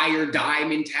buy or die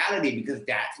mentality, because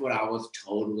that's what I was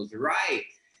told was right.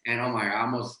 And oh my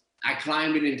God, I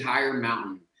climbed an entire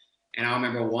mountain. And I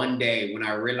remember one day when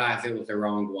I realized it was the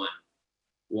wrong one,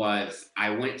 was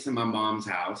I went to my mom's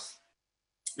house.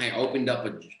 I opened up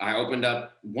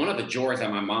one of the drawers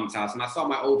at my mom's house, and I saw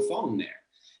my old phone there.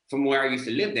 From where I used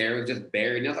to live there, it was just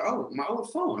buried. And I was like, oh, my old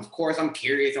phone. Of course, I'm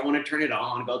curious. I want to turn it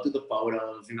on, go through the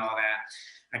photos and all that.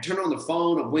 I turned on the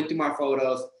phone. I went through my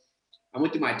photos. I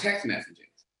went through my text messages.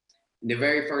 And the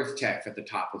very first text at the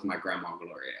top was my grandma,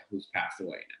 Gloria, who's passed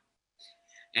away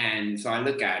now. And so I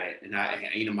look at it,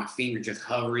 and my finger just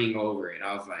hovering over it.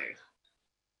 I was like,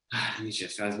 I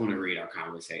just want to read our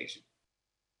conversation.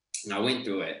 And I went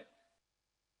through it.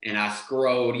 And I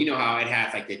scrolled, you know how it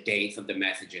has like the dates of the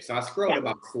messages. So I scrolled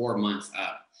about 4 months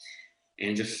up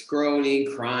and just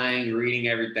scrolling, crying, reading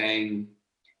everything.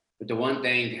 But the one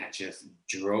thing that just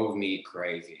drove me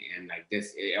crazy, and like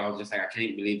this, I was just like, I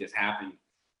can't believe this happened,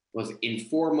 was in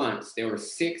 4 months, there were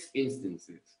 6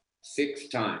 instances, 6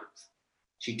 times.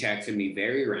 She texted me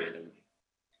very randomly.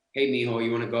 Hey, mijo,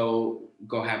 you want to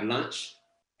go have lunch?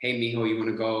 Hey, mijo, you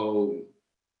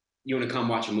want to come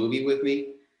watch a movie with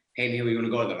me? Hey, mijo, you want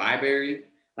to go to the library?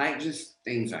 Like just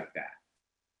things like that.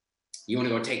 You want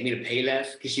to go take me to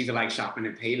Payless? Because she's like shopping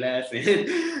at Payless.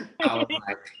 And I was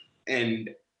like, and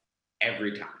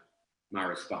every time my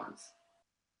response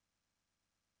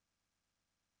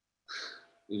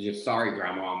was just, sorry,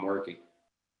 Grandma, I'm working.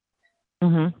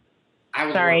 Mm-hmm.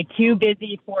 Sorry, too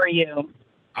busy for you.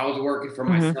 I was working for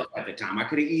Mm-hmm. myself at the time. I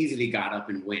could have easily got up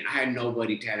and went. I had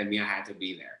nobody telling me I had to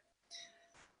be there.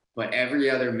 But every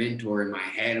other mentor in my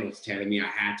head was telling me I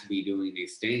had to be doing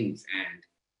these things. And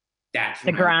that's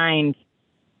The when grind.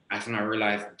 that's when I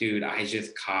realized, dude, I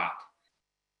just climbed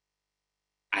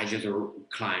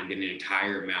an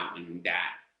entire mountain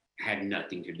that had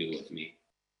nothing to do with me.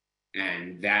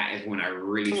 And that is when I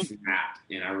really snapped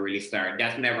and I really started.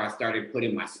 That's whenever I started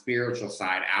putting my spiritual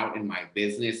side out in my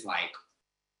business, like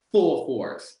full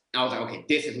force. I was like, okay,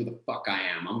 this is who the fuck I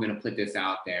am. I'm going to put this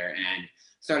out there and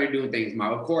started doing things.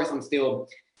 Of course, I'm still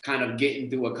kind of getting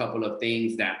through a couple of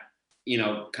things that,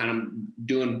 kind of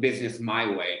doing business my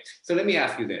way. So let me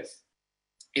ask you this.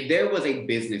 If there was a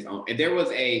business owner, if there was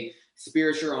a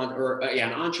spiritual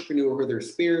an entrepreneur who they're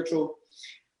spiritual,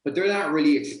 but they're not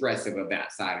really expressive of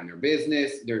that side in their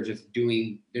business. They're just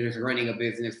running a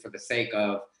business for the sake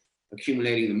of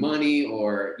accumulating the money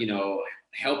or,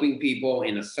 helping people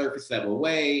in a surface level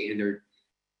way.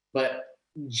 But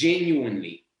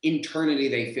genuinely, internally,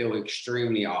 they feel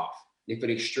extremely off. They feel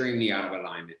extremely out of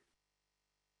alignment.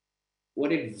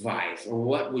 What advice or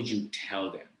what would you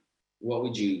tell them? What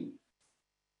would you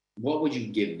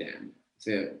give them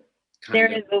to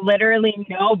There is literally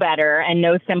no better and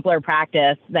no simpler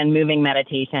practice than moving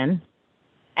meditation.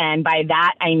 And by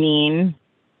that, I mean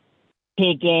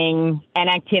taking an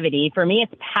activity. For me,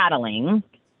 it's paddling,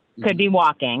 could be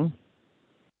walking,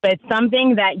 but it's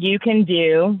something that you can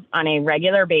do on a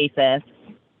regular basis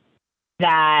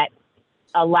that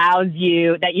allows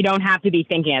you, that you don't have to be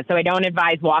thinking it. So I don't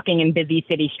advise walking in busy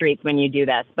city streets when you do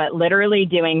this, but literally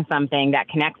doing something that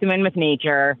connects you in with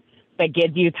nature, but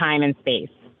gives you time and space.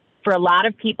 For a lot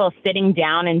of people, sitting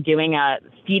down and doing a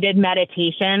seated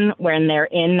meditation when they're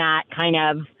in that kind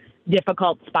of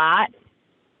difficult spot,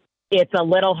 it's a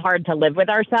little hard to live with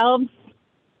ourselves.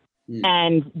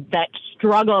 And that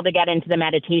struggle to get into the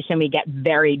meditation, we get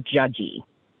very judgy.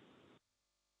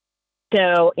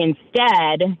 So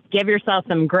instead, give yourself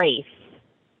some grace.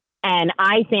 And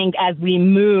I think as we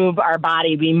move our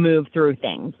body, we move through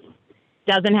things.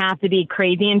 Doesn't have to be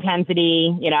crazy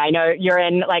intensity. I know you're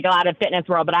in like a lot of fitness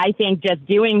world, but I think just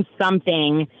doing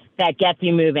something that gets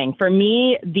you moving. For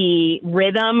me, the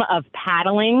rhythm of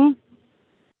paddling,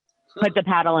 put the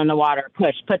paddle in the water,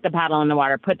 push, put the paddle in the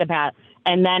water, put the paddle,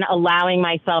 and then allowing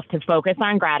myself to focus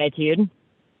on gratitude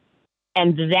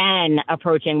and then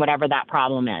approaching whatever that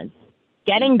problem is.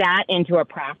 Getting that into a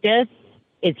practice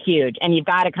is huge. And you've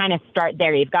got to kind of start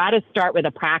there. You've got to start with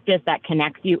a practice that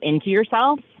connects you into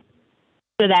yourself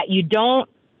so that you don't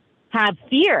have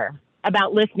fear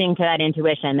about listening to that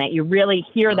intuition, that you really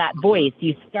hear that voice.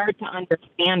 You start to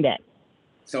understand it.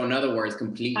 So in other words,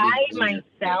 completely. I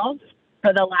myself,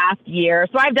 for the last year,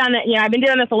 so I've done it, I've been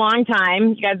doing this a long time.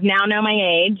 You guys now know my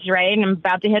age, right? And I'm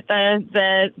about to hit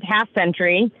the half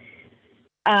century.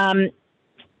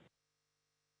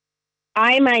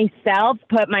 I myself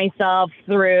put myself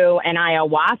through an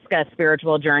ayahuasca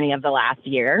spiritual journey of the last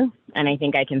year. And I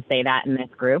think I can say that in this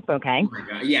group. Okay. Oh my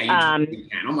God. Yeah, you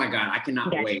can. Oh my God. I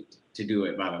cannot wait to do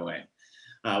it, by the way.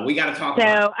 We got to talk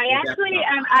about it.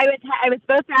 I was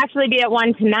supposed to actually be at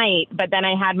one tonight, but then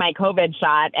I had my COVID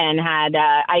shot and had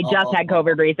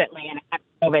COVID recently and I had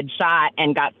a COVID shot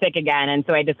and got sick again. And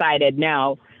so I decided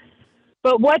no.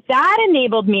 But what that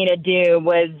enabled me to do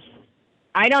was,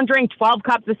 I don't drink 12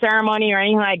 cups of ceremony or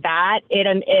anything like that.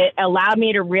 It allowed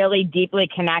me to really deeply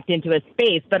connect into a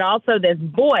space, but also this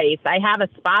voice. I have a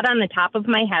spot on the top of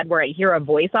my head where I hear a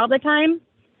voice all the time,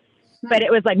 but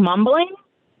it was like mumbling.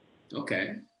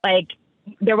 Okay. Like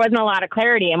there wasn't a lot of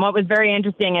clarity. And what was very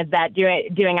interesting is that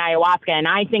doing ayahuasca, and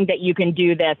I think that you can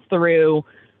do this through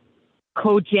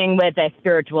coaching with a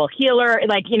spiritual healer.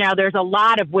 Like, there's a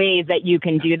lot of ways that you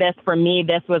can do this. For me,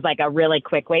 this was like a really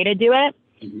quick way to do it.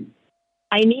 Mm-hmm.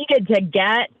 I needed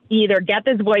to either get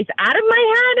this voice out of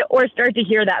my head or start to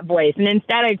hear that voice. And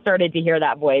instead I started to hear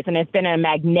that voice, and it's been a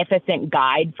magnificent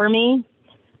guide for me.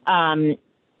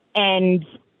 And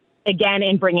again,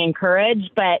 in bringing courage,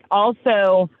 but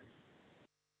also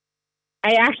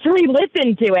I actually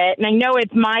listened to it, and I know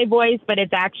it's my voice, but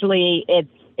it's actually,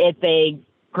 it's a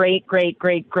great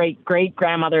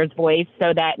grandmother's voice.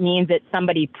 So that means it's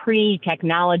somebody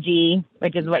pre-technology,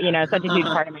 which is what, such a huge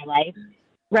part of my life.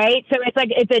 Right. So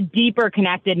it's a deeper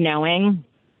connected knowing.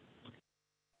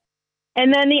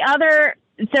 And then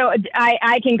so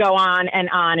I can go on, and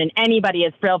anybody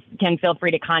can feel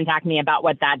free to contact me about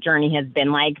what that journey has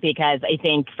been like, because I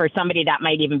think for somebody that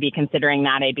might even be considering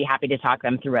that, I'd be happy to talk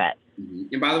them through it. Mm-hmm.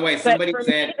 And by the way,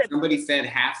 somebody said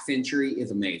half century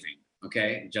is amazing.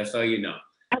 Okay. Just so you know.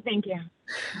 Oh, thank you.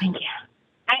 Thank you.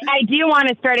 I do want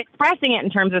to start expressing it in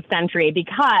terms of century,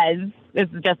 because This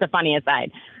is just a funny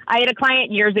aside. I had a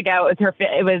client years ago. It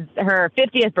was her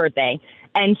 50th birthday.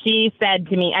 And she said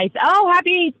to me, I said, oh,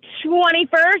 happy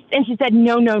 21st. And she said,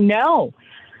 no.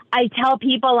 I tell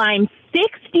people I'm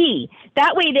 60.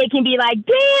 That way they can be like,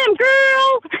 damn,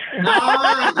 girl.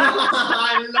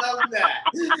 I love that.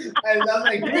 I love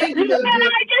that. And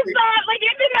I just thought, like,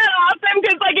 isn't that awesome?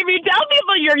 Because, like, if you tell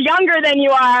people you're younger than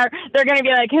you are, they're going to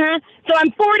be like, huh? So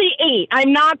I'm 48.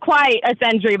 I'm not quite a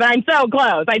century, but I'm so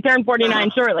close. I turned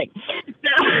 49 shortly. So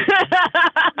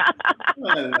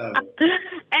I love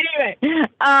it. Anyway,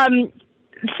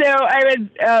 so I was,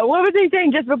 what was I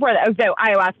saying just before that? Oh, so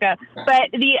ayahuasca.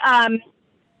 But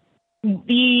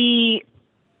the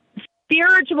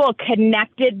spiritual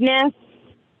connectedness,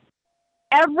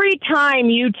 every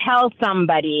time you tell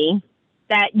somebody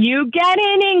that you get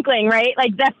an inkling, right?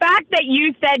 Like the fact that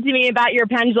you said to me about your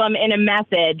pendulum in a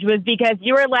message was because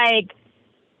you were like,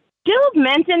 Jill's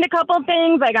mentioned a couple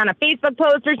things, like on a Facebook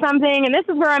post or something, and this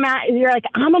is where I'm at. You're like,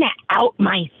 I'm going to out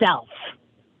myself.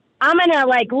 I'm going to,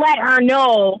 like, let her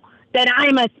know that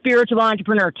I'm a spiritual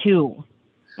entrepreneur, too.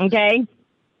 Okay?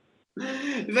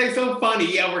 It's, like, so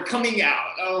funny. Yeah, we're coming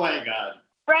out. Oh, my God.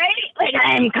 Right? Like,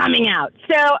 I'm coming out.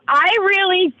 So I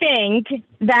really think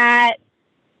that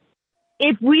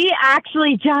if we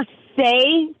actually just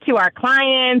say to our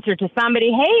clients or to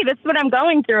somebody, hey, this is what I'm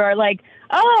going through, or like,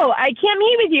 oh, I can't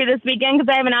meet with you this weekend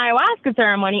because I have an ayahuasca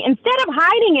ceremony. Instead of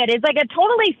hiding it, it's like a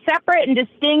totally separate and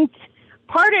distinct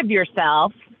part of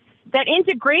yourself. That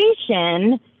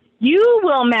integration, you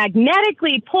will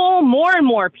magnetically pull more and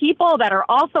more people that are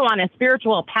also on a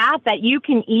spiritual path that you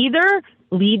can either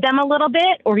lead them a little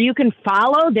bit or you can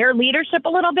follow their leadership a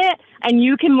little bit and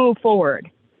you can move forward.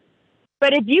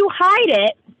 But if you hide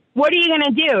it, what are you going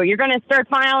to do? You're going to start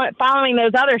following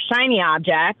those other shiny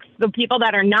objects, the people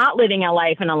that are not living a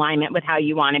life in alignment with how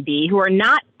you want to be, who are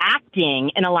not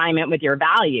acting in alignment with your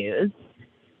values.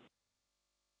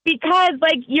 Because,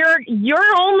 like,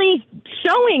 you're only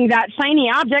showing that shiny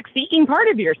object seeking part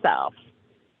of yourself.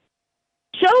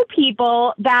 Show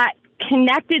people that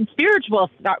connected spiritual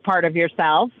part of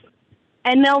yourself,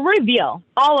 and they'll reveal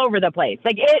all over the place.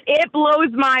 Like, it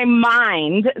blows my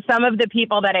mind, some of the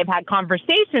people that I've had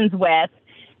conversations with,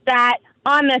 that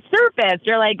on the surface,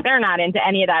 you're like, they're not into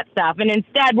any of that stuff. And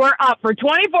instead, we're up for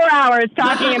 24 hours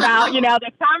talking about, you know, the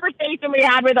conversation we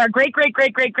had with our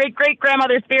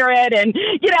great-great-great-great-great-great-grandmother spirit and,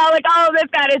 you know, like all of this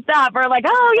kind of stuff. Or like,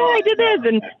 oh, yeah, I did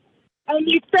this. And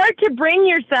you start to bring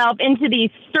yourself into these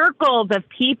circles of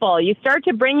people. You start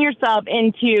to bring yourself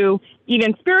into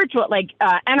even spiritual, like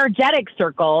energetic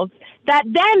circles that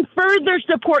then further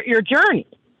support your journey.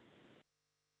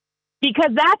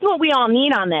 Because that's what we all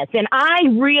need on this. And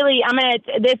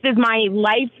this is my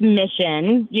life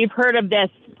mission. You've heard of this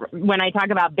when I talk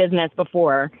about business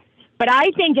before. But I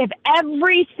think if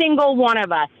every single one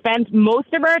of us spends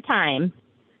most of our time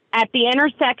at the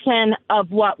intersection of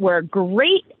what we're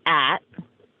great at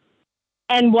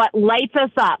and what lights us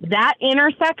up, that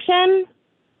intersection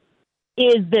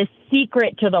is the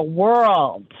secret to the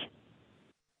world.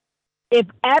 If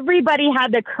everybody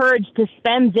had the courage to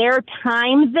spend their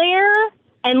time there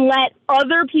and let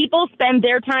other people spend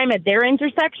their time at their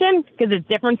intersection, because it's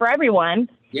different for everyone,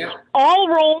 yeah, all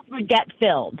roles would get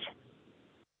filled.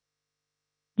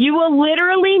 You will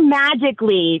literally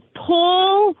magically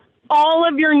pull all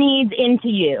of your needs into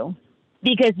you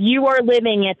because you are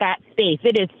living at that space.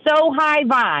 It is so high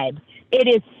vibe. It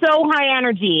is so high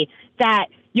energy that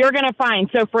you're going to find.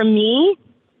 So for me,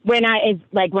 when I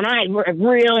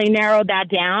really narrowed that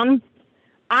down,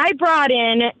 I brought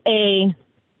in a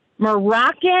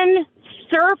Moroccan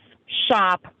surf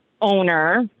shop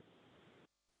owner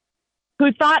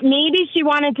who thought maybe she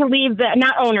wanted to leave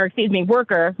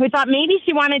worker, who thought maybe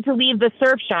she wanted to leave the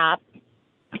surf shop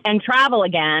and travel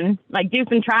again, like do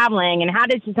some traveling. And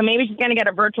so maybe she's going to get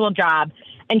a virtual job.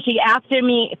 And she asked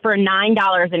me for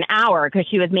 $9 an hour because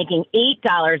she was making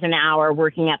 $8 an hour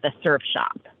working at the surf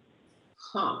shop.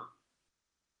 Huh.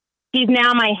 She's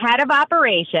now my head of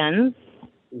operations.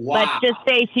 Wow. Let's just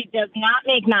say she does not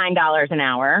make $9 an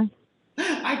hour.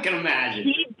 I can imagine.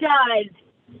 She does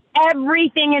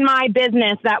everything in my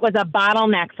business that was a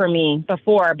bottleneck for me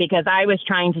before because I was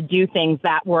trying to do things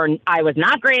that I was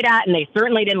not great at and they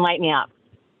certainly didn't light me up.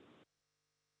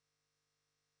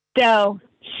 So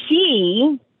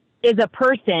she is a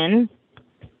person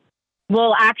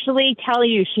will actually tell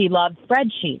you she loves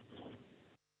spreadsheets.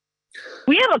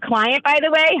 We have a client, by the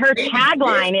way, her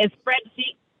tagline is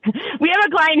spreadsheet. We have a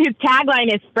client whose tagline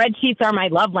is spreadsheets are my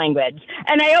love language.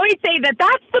 And I always say that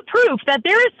that's the proof that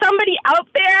there is somebody out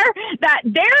there that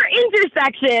their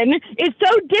intersection is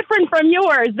so different from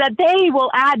yours that they will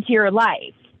add to your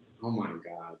life. Oh my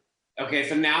God. Okay,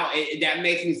 so now that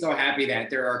makes me so happy that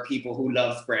there are people who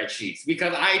love spreadsheets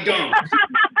because I don't.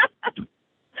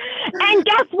 And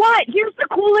guess what? Here's the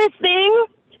coolest thing.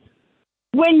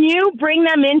 When you bring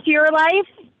them into your life,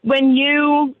 when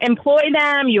you employ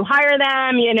them, you hire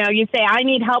them, you know, you say, I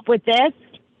need help with this,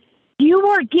 you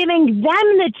are giving them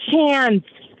the chance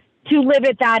to live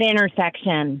at that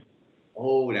intersection.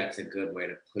 Oh, that's a good way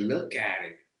to look at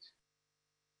it.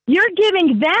 You're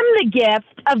giving them the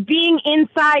gift of being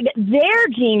inside their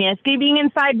genius, being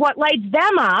inside what lights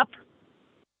them up,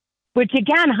 which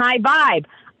again, high vibe.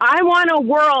 I want a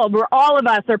world where all of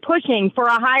us are pushing for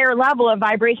a higher level of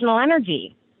vibrational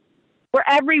energy, where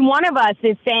every one of us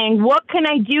is saying, what can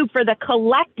I do for the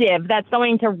collective that's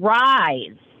going to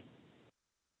rise?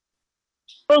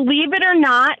 Believe it or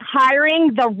not,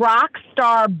 hiring the rock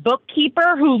star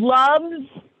bookkeeper who loves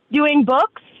doing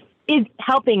books is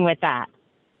helping with that.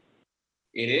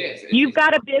 It is. You've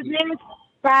got a business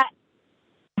that,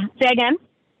 say again?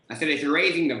 I said it's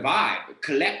raising the vibe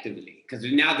collectively because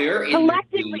now they're in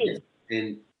collectively.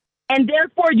 And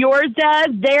therefore yours does,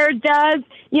 theirs does,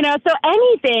 you know, so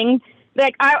anything,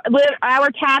 like our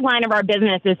tagline of our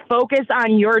business is focus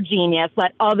on your genius,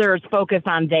 let others focus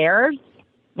on theirs,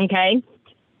 okay?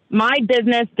 My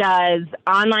business does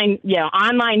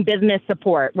online business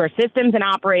support. We're systems and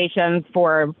operations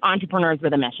for entrepreneurs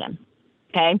with a mission,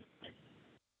 okay?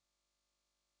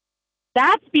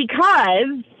 That's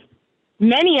because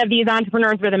many of these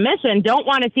entrepreneurs with a mission don't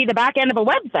want to see the back end of a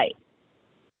website.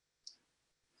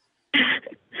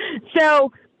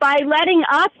 So by letting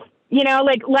us,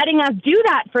 letting us do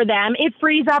that for them, it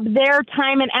frees up their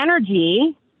time and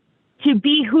energy to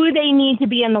be who they need to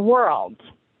be in the world.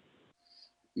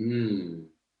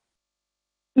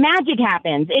 Magic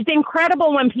happens. It's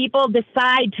incredible when people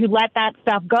decide to let that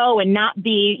stuff go and not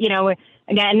be,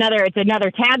 again, it's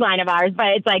another tagline of ours, but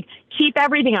it's like chief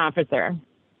everything officer.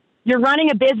 You're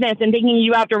running a business and thinking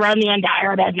you have to run the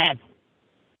entire business.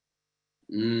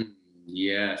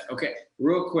 Yes. Okay.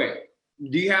 Real quick.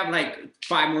 Do you have like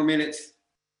 5 more minutes?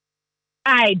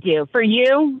 I do. For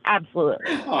you, absolutely.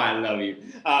 Oh, I love you.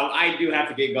 I do have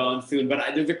to get going soon,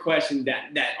 but there's a question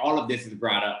that all of this is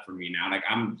brought up for me now. Like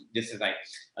this is like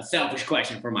a selfish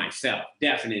question for myself.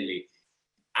 Definitely.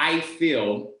 I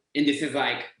feel, and this is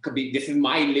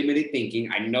my limited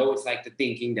thinking. I know it's like the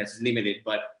thinking that's limited,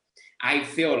 but I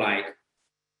feel like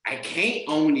I can't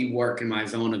only work in my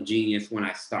zone of genius when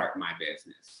I start my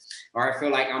business, or I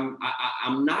feel like I'm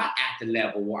not at the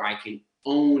level where I can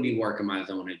only work in my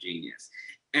zone of genius,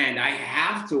 and I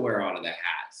have to wear all of the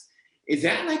hats. Is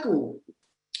that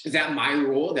my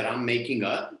rule that I'm making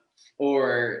up,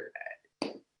 or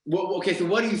okay? So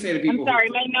what do you say to people? I'm sorry,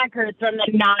 my neck hurts from the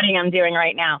nodding I'm doing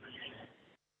right now.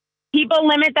 People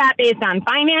limit that based on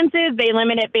finances. They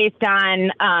limit it based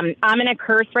on, I'm in a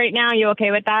curse right now. You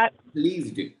okay with that?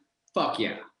 Please do. Fuck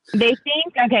yeah. They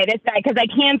think, okay, this guy, because I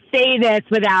can't say this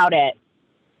without it.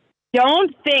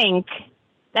 Don't think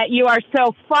that you are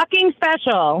so fucking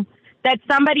special that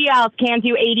somebody else can't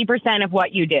do 80% of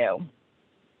what you do.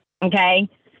 Okay?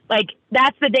 Like,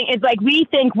 that's the thing. It's like we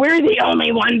think we're the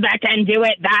only ones that can do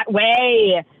it that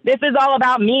way. This is all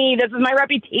about me. This is my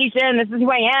reputation. This is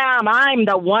who I am. I'm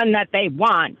the one that they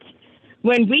want.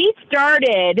 When we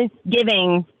started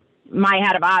giving my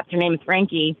head of ops, her name is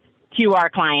Frankie, to our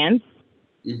clients,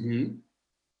 the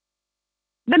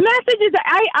message is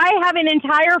I have an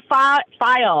entire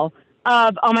file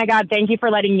of, oh my God, thank you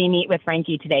for letting me meet with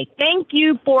Frankie today. Thank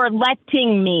you for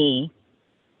letting me.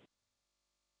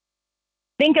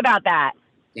 Think about that.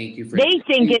 Thank you for. They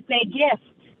think it's a gift.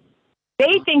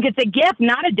 They think it's a gift,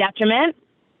 not a detriment.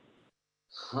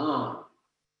 Huh.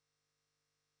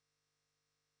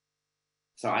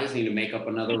 So I just need to make up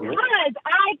another rule. Because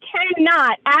I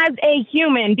cannot, as a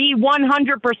human, be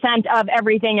 100% of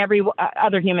everything every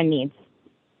other human needs.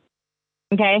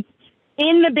 Okay?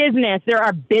 In the business, there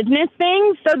are business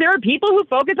things. So there are people who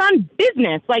focus on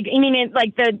business, like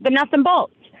the nuts and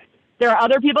bolts. There are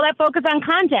other people that focus on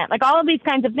content, like all of these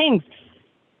kinds of things.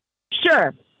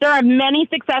 Sure, there are many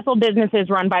successful businesses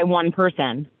run by one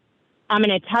person. I'm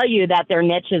going to tell you that their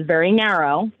niche is very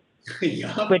narrow,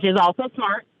 Yeah. which is also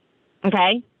smart.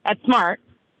 Okay, that's smart.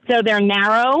 So they're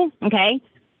narrow. Okay,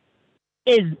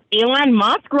 is Elon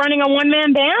Musk running a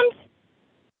one-man band?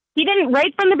 He didn't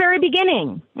right from the very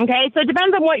beginning. Okay, so it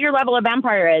depends on what your level of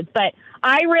empire is. But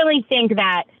I really think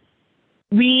that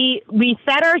we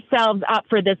set ourselves up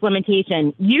for this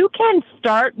limitation. You can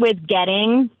start with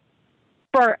getting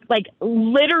for like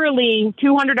literally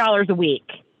 $200 a week,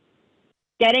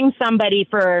 getting somebody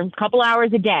for a couple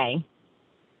hours a day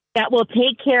that will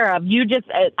take care of you.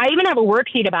 I even have a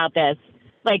worksheet about this.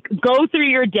 Like, go through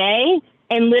your day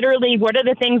And literally, what are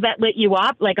the things that lit you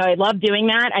up? Like, I love doing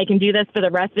that. I can do this for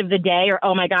the rest of the day. Or,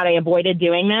 oh my God, I avoided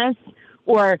doing this.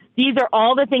 Or these are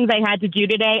all the things I had to do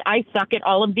today. I suck at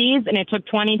all of these, and it took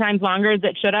 20 times longer as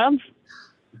it should have.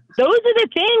 Those are the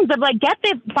things of like,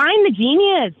 find the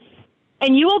genius.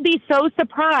 And you will be so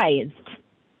surprised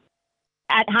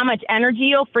at how much energy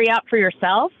you'll free up for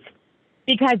yourself,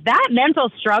 because that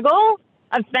mental struggle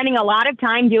of spending a lot of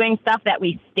time doing stuff that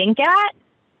we stink at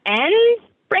and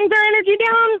brings our energy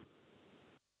down.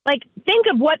 Like, think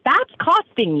of what that's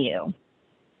costing you.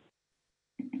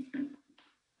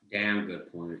 Damn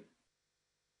good point.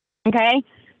 Okay.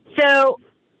 So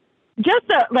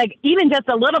even just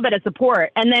a little bit of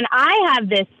support. And then I have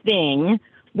this thing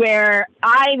where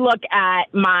I look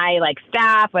at my like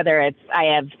staff, I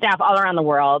have staff all around the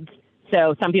world.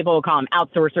 So some people will call them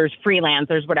outsourcers,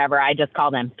 freelancers, whatever. I just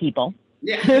call them people.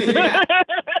 Yeah.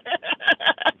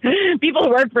 People who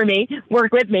work for me,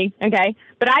 work with me. Okay.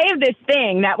 But I have this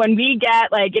thing that when we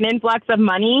get like an influx of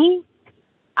money,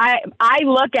 I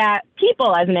look at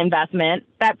people as an investment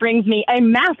that brings me a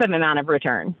massive amount of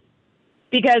return,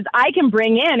 because I can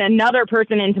bring in another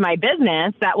person into my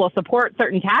business that will support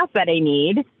certain tasks that I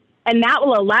need. And that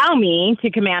will allow me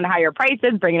to command higher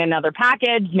prices, bring in another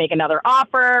package, make another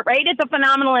offer, right? It's a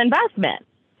phenomenal investment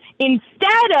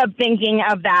instead of thinking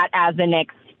of that as an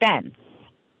expense.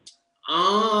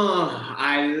 Oh,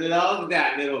 I love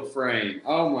that little frame.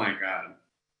 Oh my God.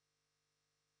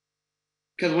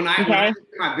 Because when I look at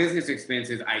my business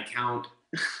expenses, I count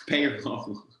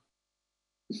payroll.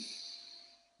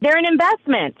 They're an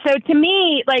investment. So to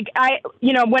me, like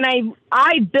when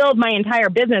I build my entire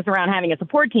business around having a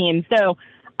support team, so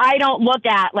I don't look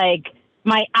at like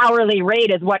my hourly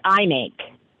rate as what I make.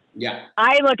 Yeah.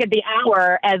 I look at the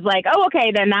hour as like, oh,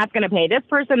 okay, then that's going to pay this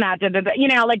person that,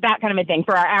 like that kind of a thing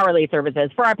for our hourly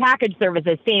services. For our package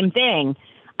services, same thing.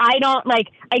 I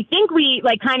think we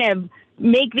like kind of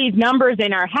make these numbers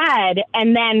in our head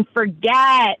and then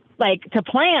forget like to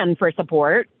plan for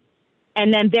support.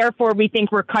 And then therefore we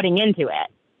think we're cutting into it.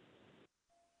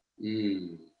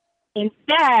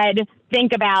 Instead,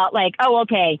 think about like, oh,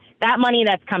 okay, that money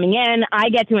that's coming in, I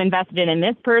get to invest it in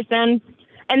this person.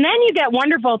 And then you get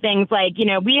wonderful things like,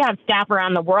 we have staff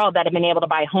around the world that have been able to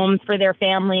buy homes for their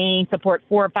family, support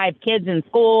 4 or 5 kids in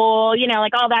school,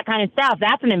 like all that kind of stuff.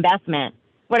 That's an investment.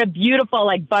 What a beautiful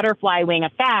like butterfly wing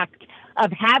effect of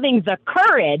having the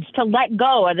courage to let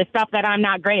go of the stuff that I'm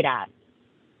not great at.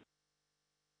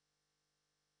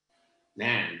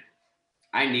 Man,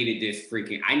 I needed this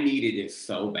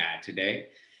so bad today.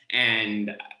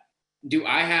 And do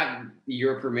I have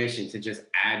your permission to just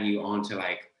add you onto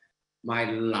like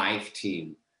my life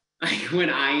team? Like when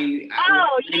I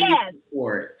yes.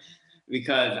 support,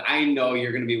 because I know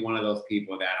you're going to be one of those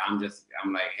people that I'm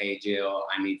like, hey, Jill,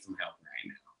 I need some help right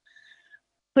now.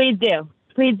 Please do.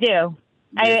 Please do.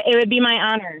 Yes. It would be my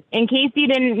honor. In case you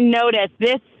didn't notice,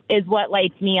 this is what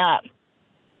lights me up.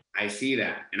 I see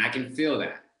that, and I can feel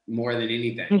that more than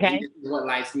anything. Okay. And this is what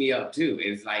lights me up too.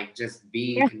 Is like just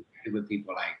being connected with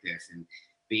people like this and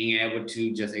being able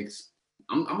to just.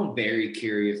 I'm a very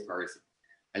curious person.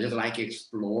 I just like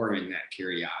exploring that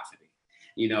curiosity,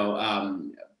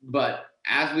 But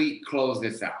as we close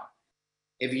this out,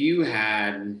 if you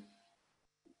had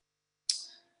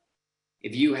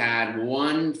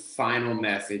one final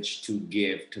message to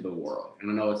give to the world, and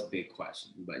I know it's a big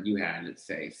question, but you had, let's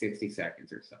say, 60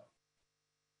 seconds or so,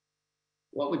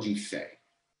 what would you say?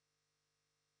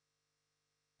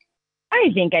 I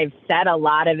think I've said a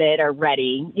lot of it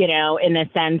already, in the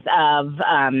sense of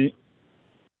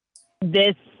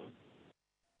this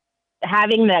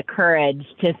having the courage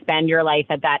to spend your life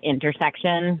at that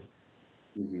intersection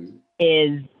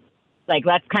is like,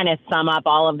 let's kind of sum up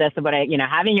all of this of what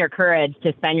having your courage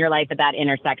to spend your life at that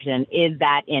intersection is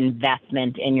that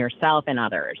investment in yourself and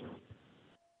others.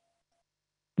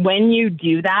 When you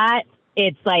do that,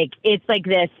 it's like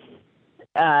this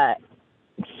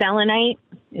selenite.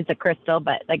 It's a crystal,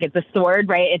 but like it's a sword,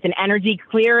 right? It's an energy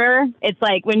clearer. It's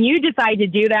like when you decide to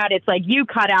do that, it's like you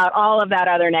cut out all of that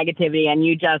other negativity and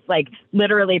you just like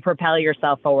literally propel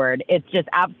yourself forward. It's just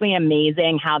absolutely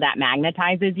amazing how that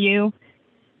magnetizes you.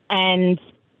 And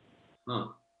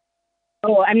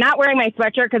I'm not wearing my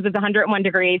sweatshirt because it's 101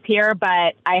 degrees here,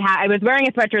 but I was wearing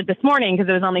a sweatshirt this morning because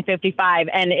it was only 55.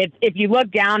 And if you look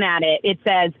down at it, it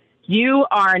says, "You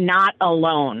are not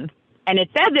alone." And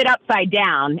it says it upside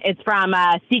down. It's from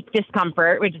Seek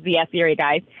Discomfort, which is the S Theory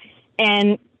guys.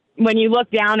 And when you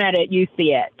look down at it, you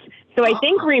see it. So I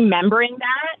think remembering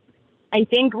that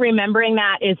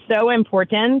is so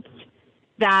important,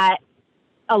 that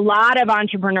a lot of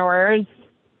entrepreneurs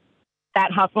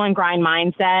that hustle and grind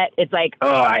mindset. It's like, oh,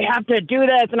 I have to do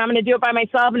this and I'm going to do it by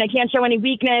myself and I can't show any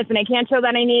weakness and I can't show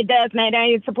that I need this and I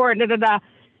need support. Da, da, da.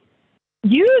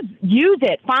 Use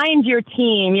it. Find your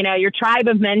team, your tribe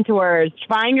of mentors.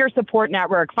 Find your support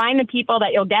network. Find the people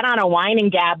that you'll get on a wine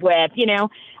and gab with,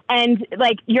 and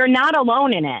like you're not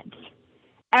alone in it.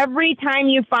 Every time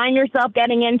you find yourself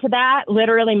getting into that,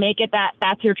 literally make it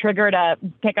that's your trigger to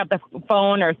pick up the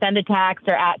phone or send a text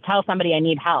or tell somebody I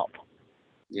need help.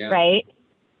 Yeah. Right?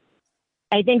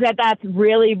 I think that's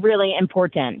really, really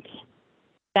important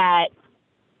that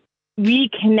we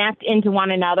connect into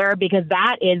one another because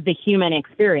that is the human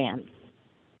experience.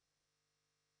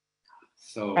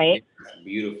 So right?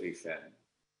 Beautifully said.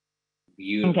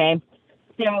 Beautiful. Okay.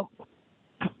 So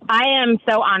I am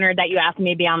so honored that you asked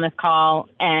me to be on this call,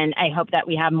 and I hope that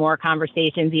we have more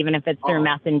conversations, even if it's through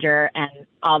Messenger and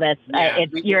all this. Yeah,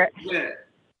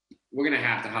 we're gonna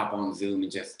have to hop on Zoom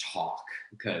and just talk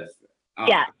because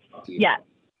the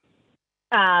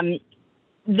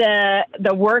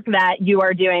work that you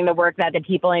are doing, the work that the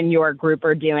people in your group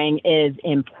are doing is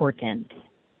important.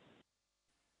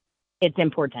 It's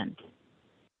important.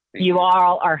 You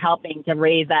all are helping to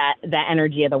raise the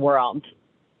energy of the world.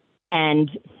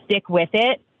 And stick with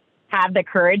it. Have the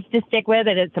courage to stick with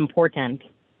it. It's important.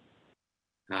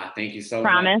 Thank you so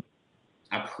much. Promise.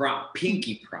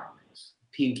 Pinky promise.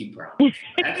 Pinky promise.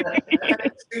 That's a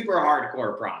super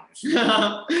hardcore promise.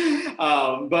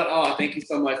 But thank you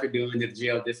so much for doing this,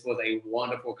 Jill. This was a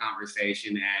wonderful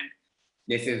conversation. And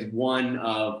this is one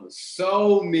of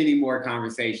so many more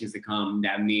conversations to come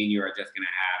that me and you are just going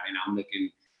to have. And I'm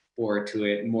looking forward to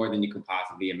it more than you could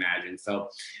possibly imagine. So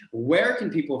where can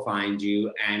people find you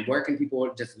and where can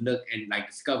people just look and like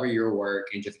discover your work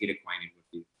and just get acquainted with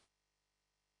you?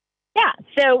 Yeah.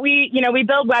 So we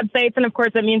build websites, and of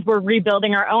course that means we're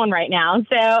rebuilding our own right now.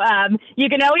 So you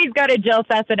can always go to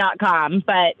jillsessa.com,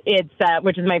 but it's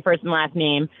which is my first and last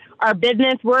name. Our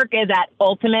business work is at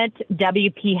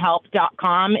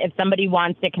ultimatewphelp.com if somebody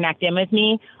wants to connect in with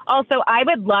me. Also, I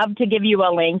would love to give you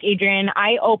a link, Adrian.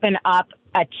 I open up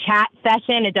a chat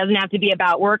session. It doesn't have to be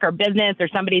about work or business or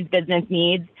somebody's business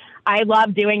needs. I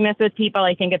love doing this with people.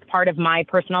 I think it's part of my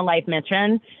personal life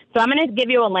mission. So I'm going to give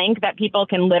you a link that people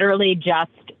can literally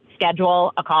just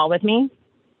schedule a call with me.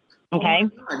 Okay. Oh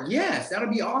my God, yes, that'll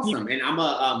be awesome. And I'm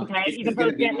okay. You can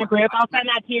post it in the group. I'll send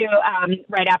that to you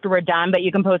right after we're done, but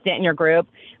you can post it in your group.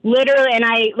 Literally, and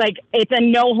it's a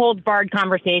no holds barred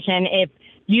conversation. If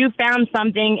you found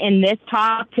something in this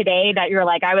talk today that you're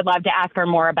like, I would love to ask her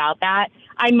more about that,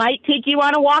 I might take you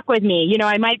on a walk with me.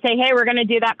 I might say, hey, we're going to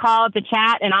do that call at the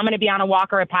chat, and I'm going to be on a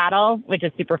walk or a paddle, which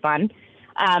is super fun.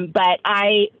 But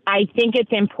I think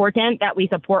it's important that we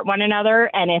support one another.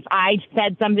 And if I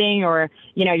said something or,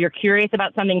 you're curious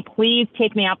about something, please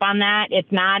take me up on that.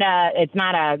 It's not a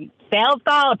sales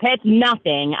call, a pitch,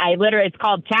 nothing. It's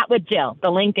called Chat with Jill. The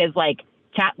link is like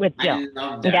Chat with Jill. I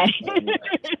love that. Okay.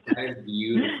 That is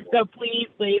beautiful. So please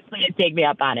take me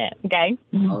up on it. Okay.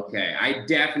 Okay. I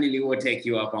definitely will take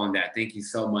you up on that. Thank you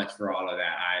so much for all of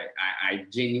that. I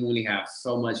genuinely have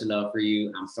so much love for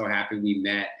you. I'm so happy we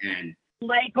met, and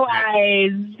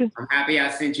likewise. I'm happy I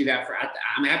sent you that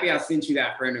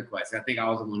friend request. I think I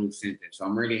was the one who sent it. So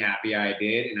I'm really happy I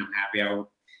did, and I'm happy I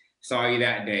saw you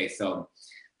that day. So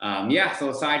so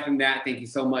aside from that, thank you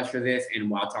so much for this,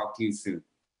 and I'll talk to you soon.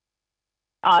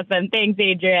 Awesome. Thanks,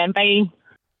 Adrian. Bye.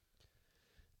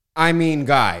 I mean,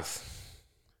 guys,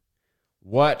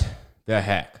 what the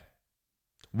heck?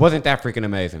 Wasn't that freaking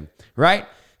amazing, right?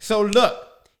 So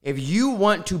look, if you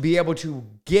want to be able to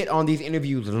get on these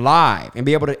interviews live and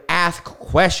be able to ask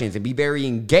questions and be very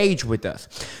engaged with us,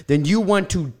 then you want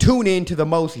to tune in to the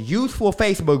most useful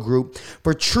Facebook group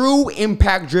for true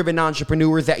impact-driven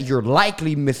entrepreneurs that you're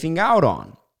likely missing out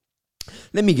on.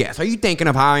 Let me guess, are you thinking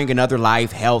of hiring another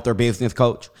life, health, or business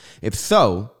coach? If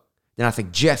so, then I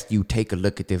suggest you take a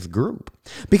look at this group.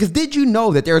 Because did you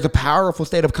know that there is a powerful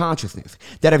state of consciousness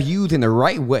that, if used in the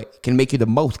right way, can make you the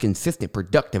most consistent,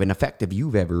 productive, and effective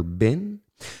you've ever been?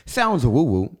 Sounds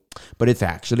woo-woo, but it's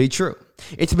actually true.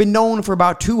 It's been known for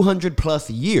about 200 plus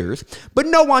years, but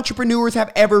no entrepreneurs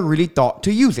have ever really thought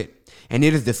to use it. And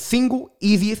it is the single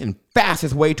easiest and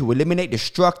fastest way to eliminate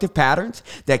destructive patterns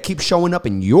that keep showing up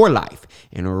in your life.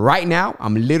 And right now,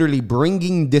 I'm literally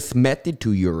bringing this method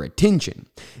to your attention.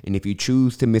 And if you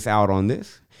choose to miss out on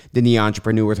this, then the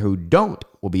entrepreneurs who don't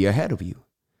will be ahead of you.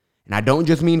 And I don't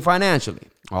just mean financially,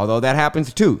 although that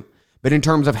happens too, but in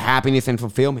terms of happiness and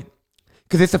fulfillment.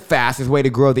 Because it's the fastest way to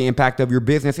grow the impact of your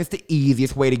business. It's the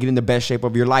easiest way to get in the best shape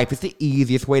of your life. It's the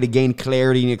easiest way to gain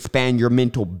clarity and expand your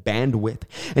mental bandwidth.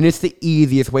 And it's the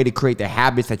easiest way to create the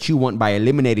habits that you want by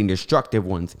eliminating destructive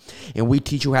ones. And we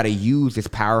teach you how to use this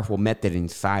powerful method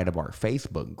inside of our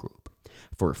Facebook group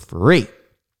for free.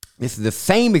 This is the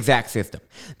same exact system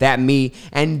that me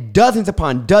and dozens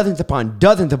upon dozens upon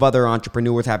dozens of other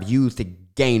entrepreneurs have used to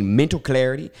gain mental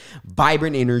clarity,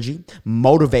 vibrant energy,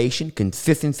 motivation,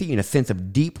 consistency, and a sense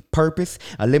of deep purpose,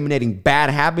 eliminating bad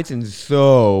habits, and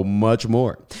so much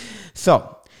more.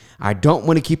 So I don't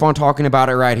want to keep on talking about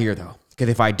it right here, though, because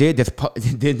if I did this,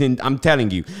 then I'm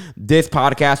telling you, this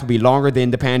podcast will be longer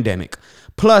than the pandemic.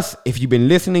 Plus, if you've been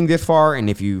listening this far and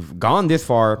if you've gone this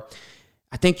far,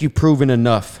 I think you've proven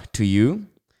enough to you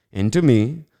and to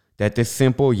me that this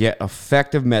simple yet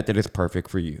effective method is perfect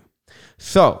for you.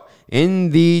 So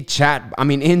in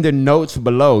the notes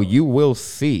below, you will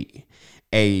see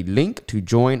a link to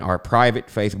join our private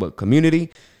Facebook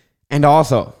community. And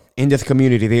also in this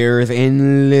community, there is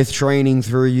endless trainings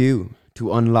for you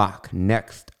to unlock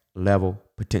next level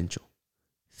potential.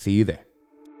 See you there.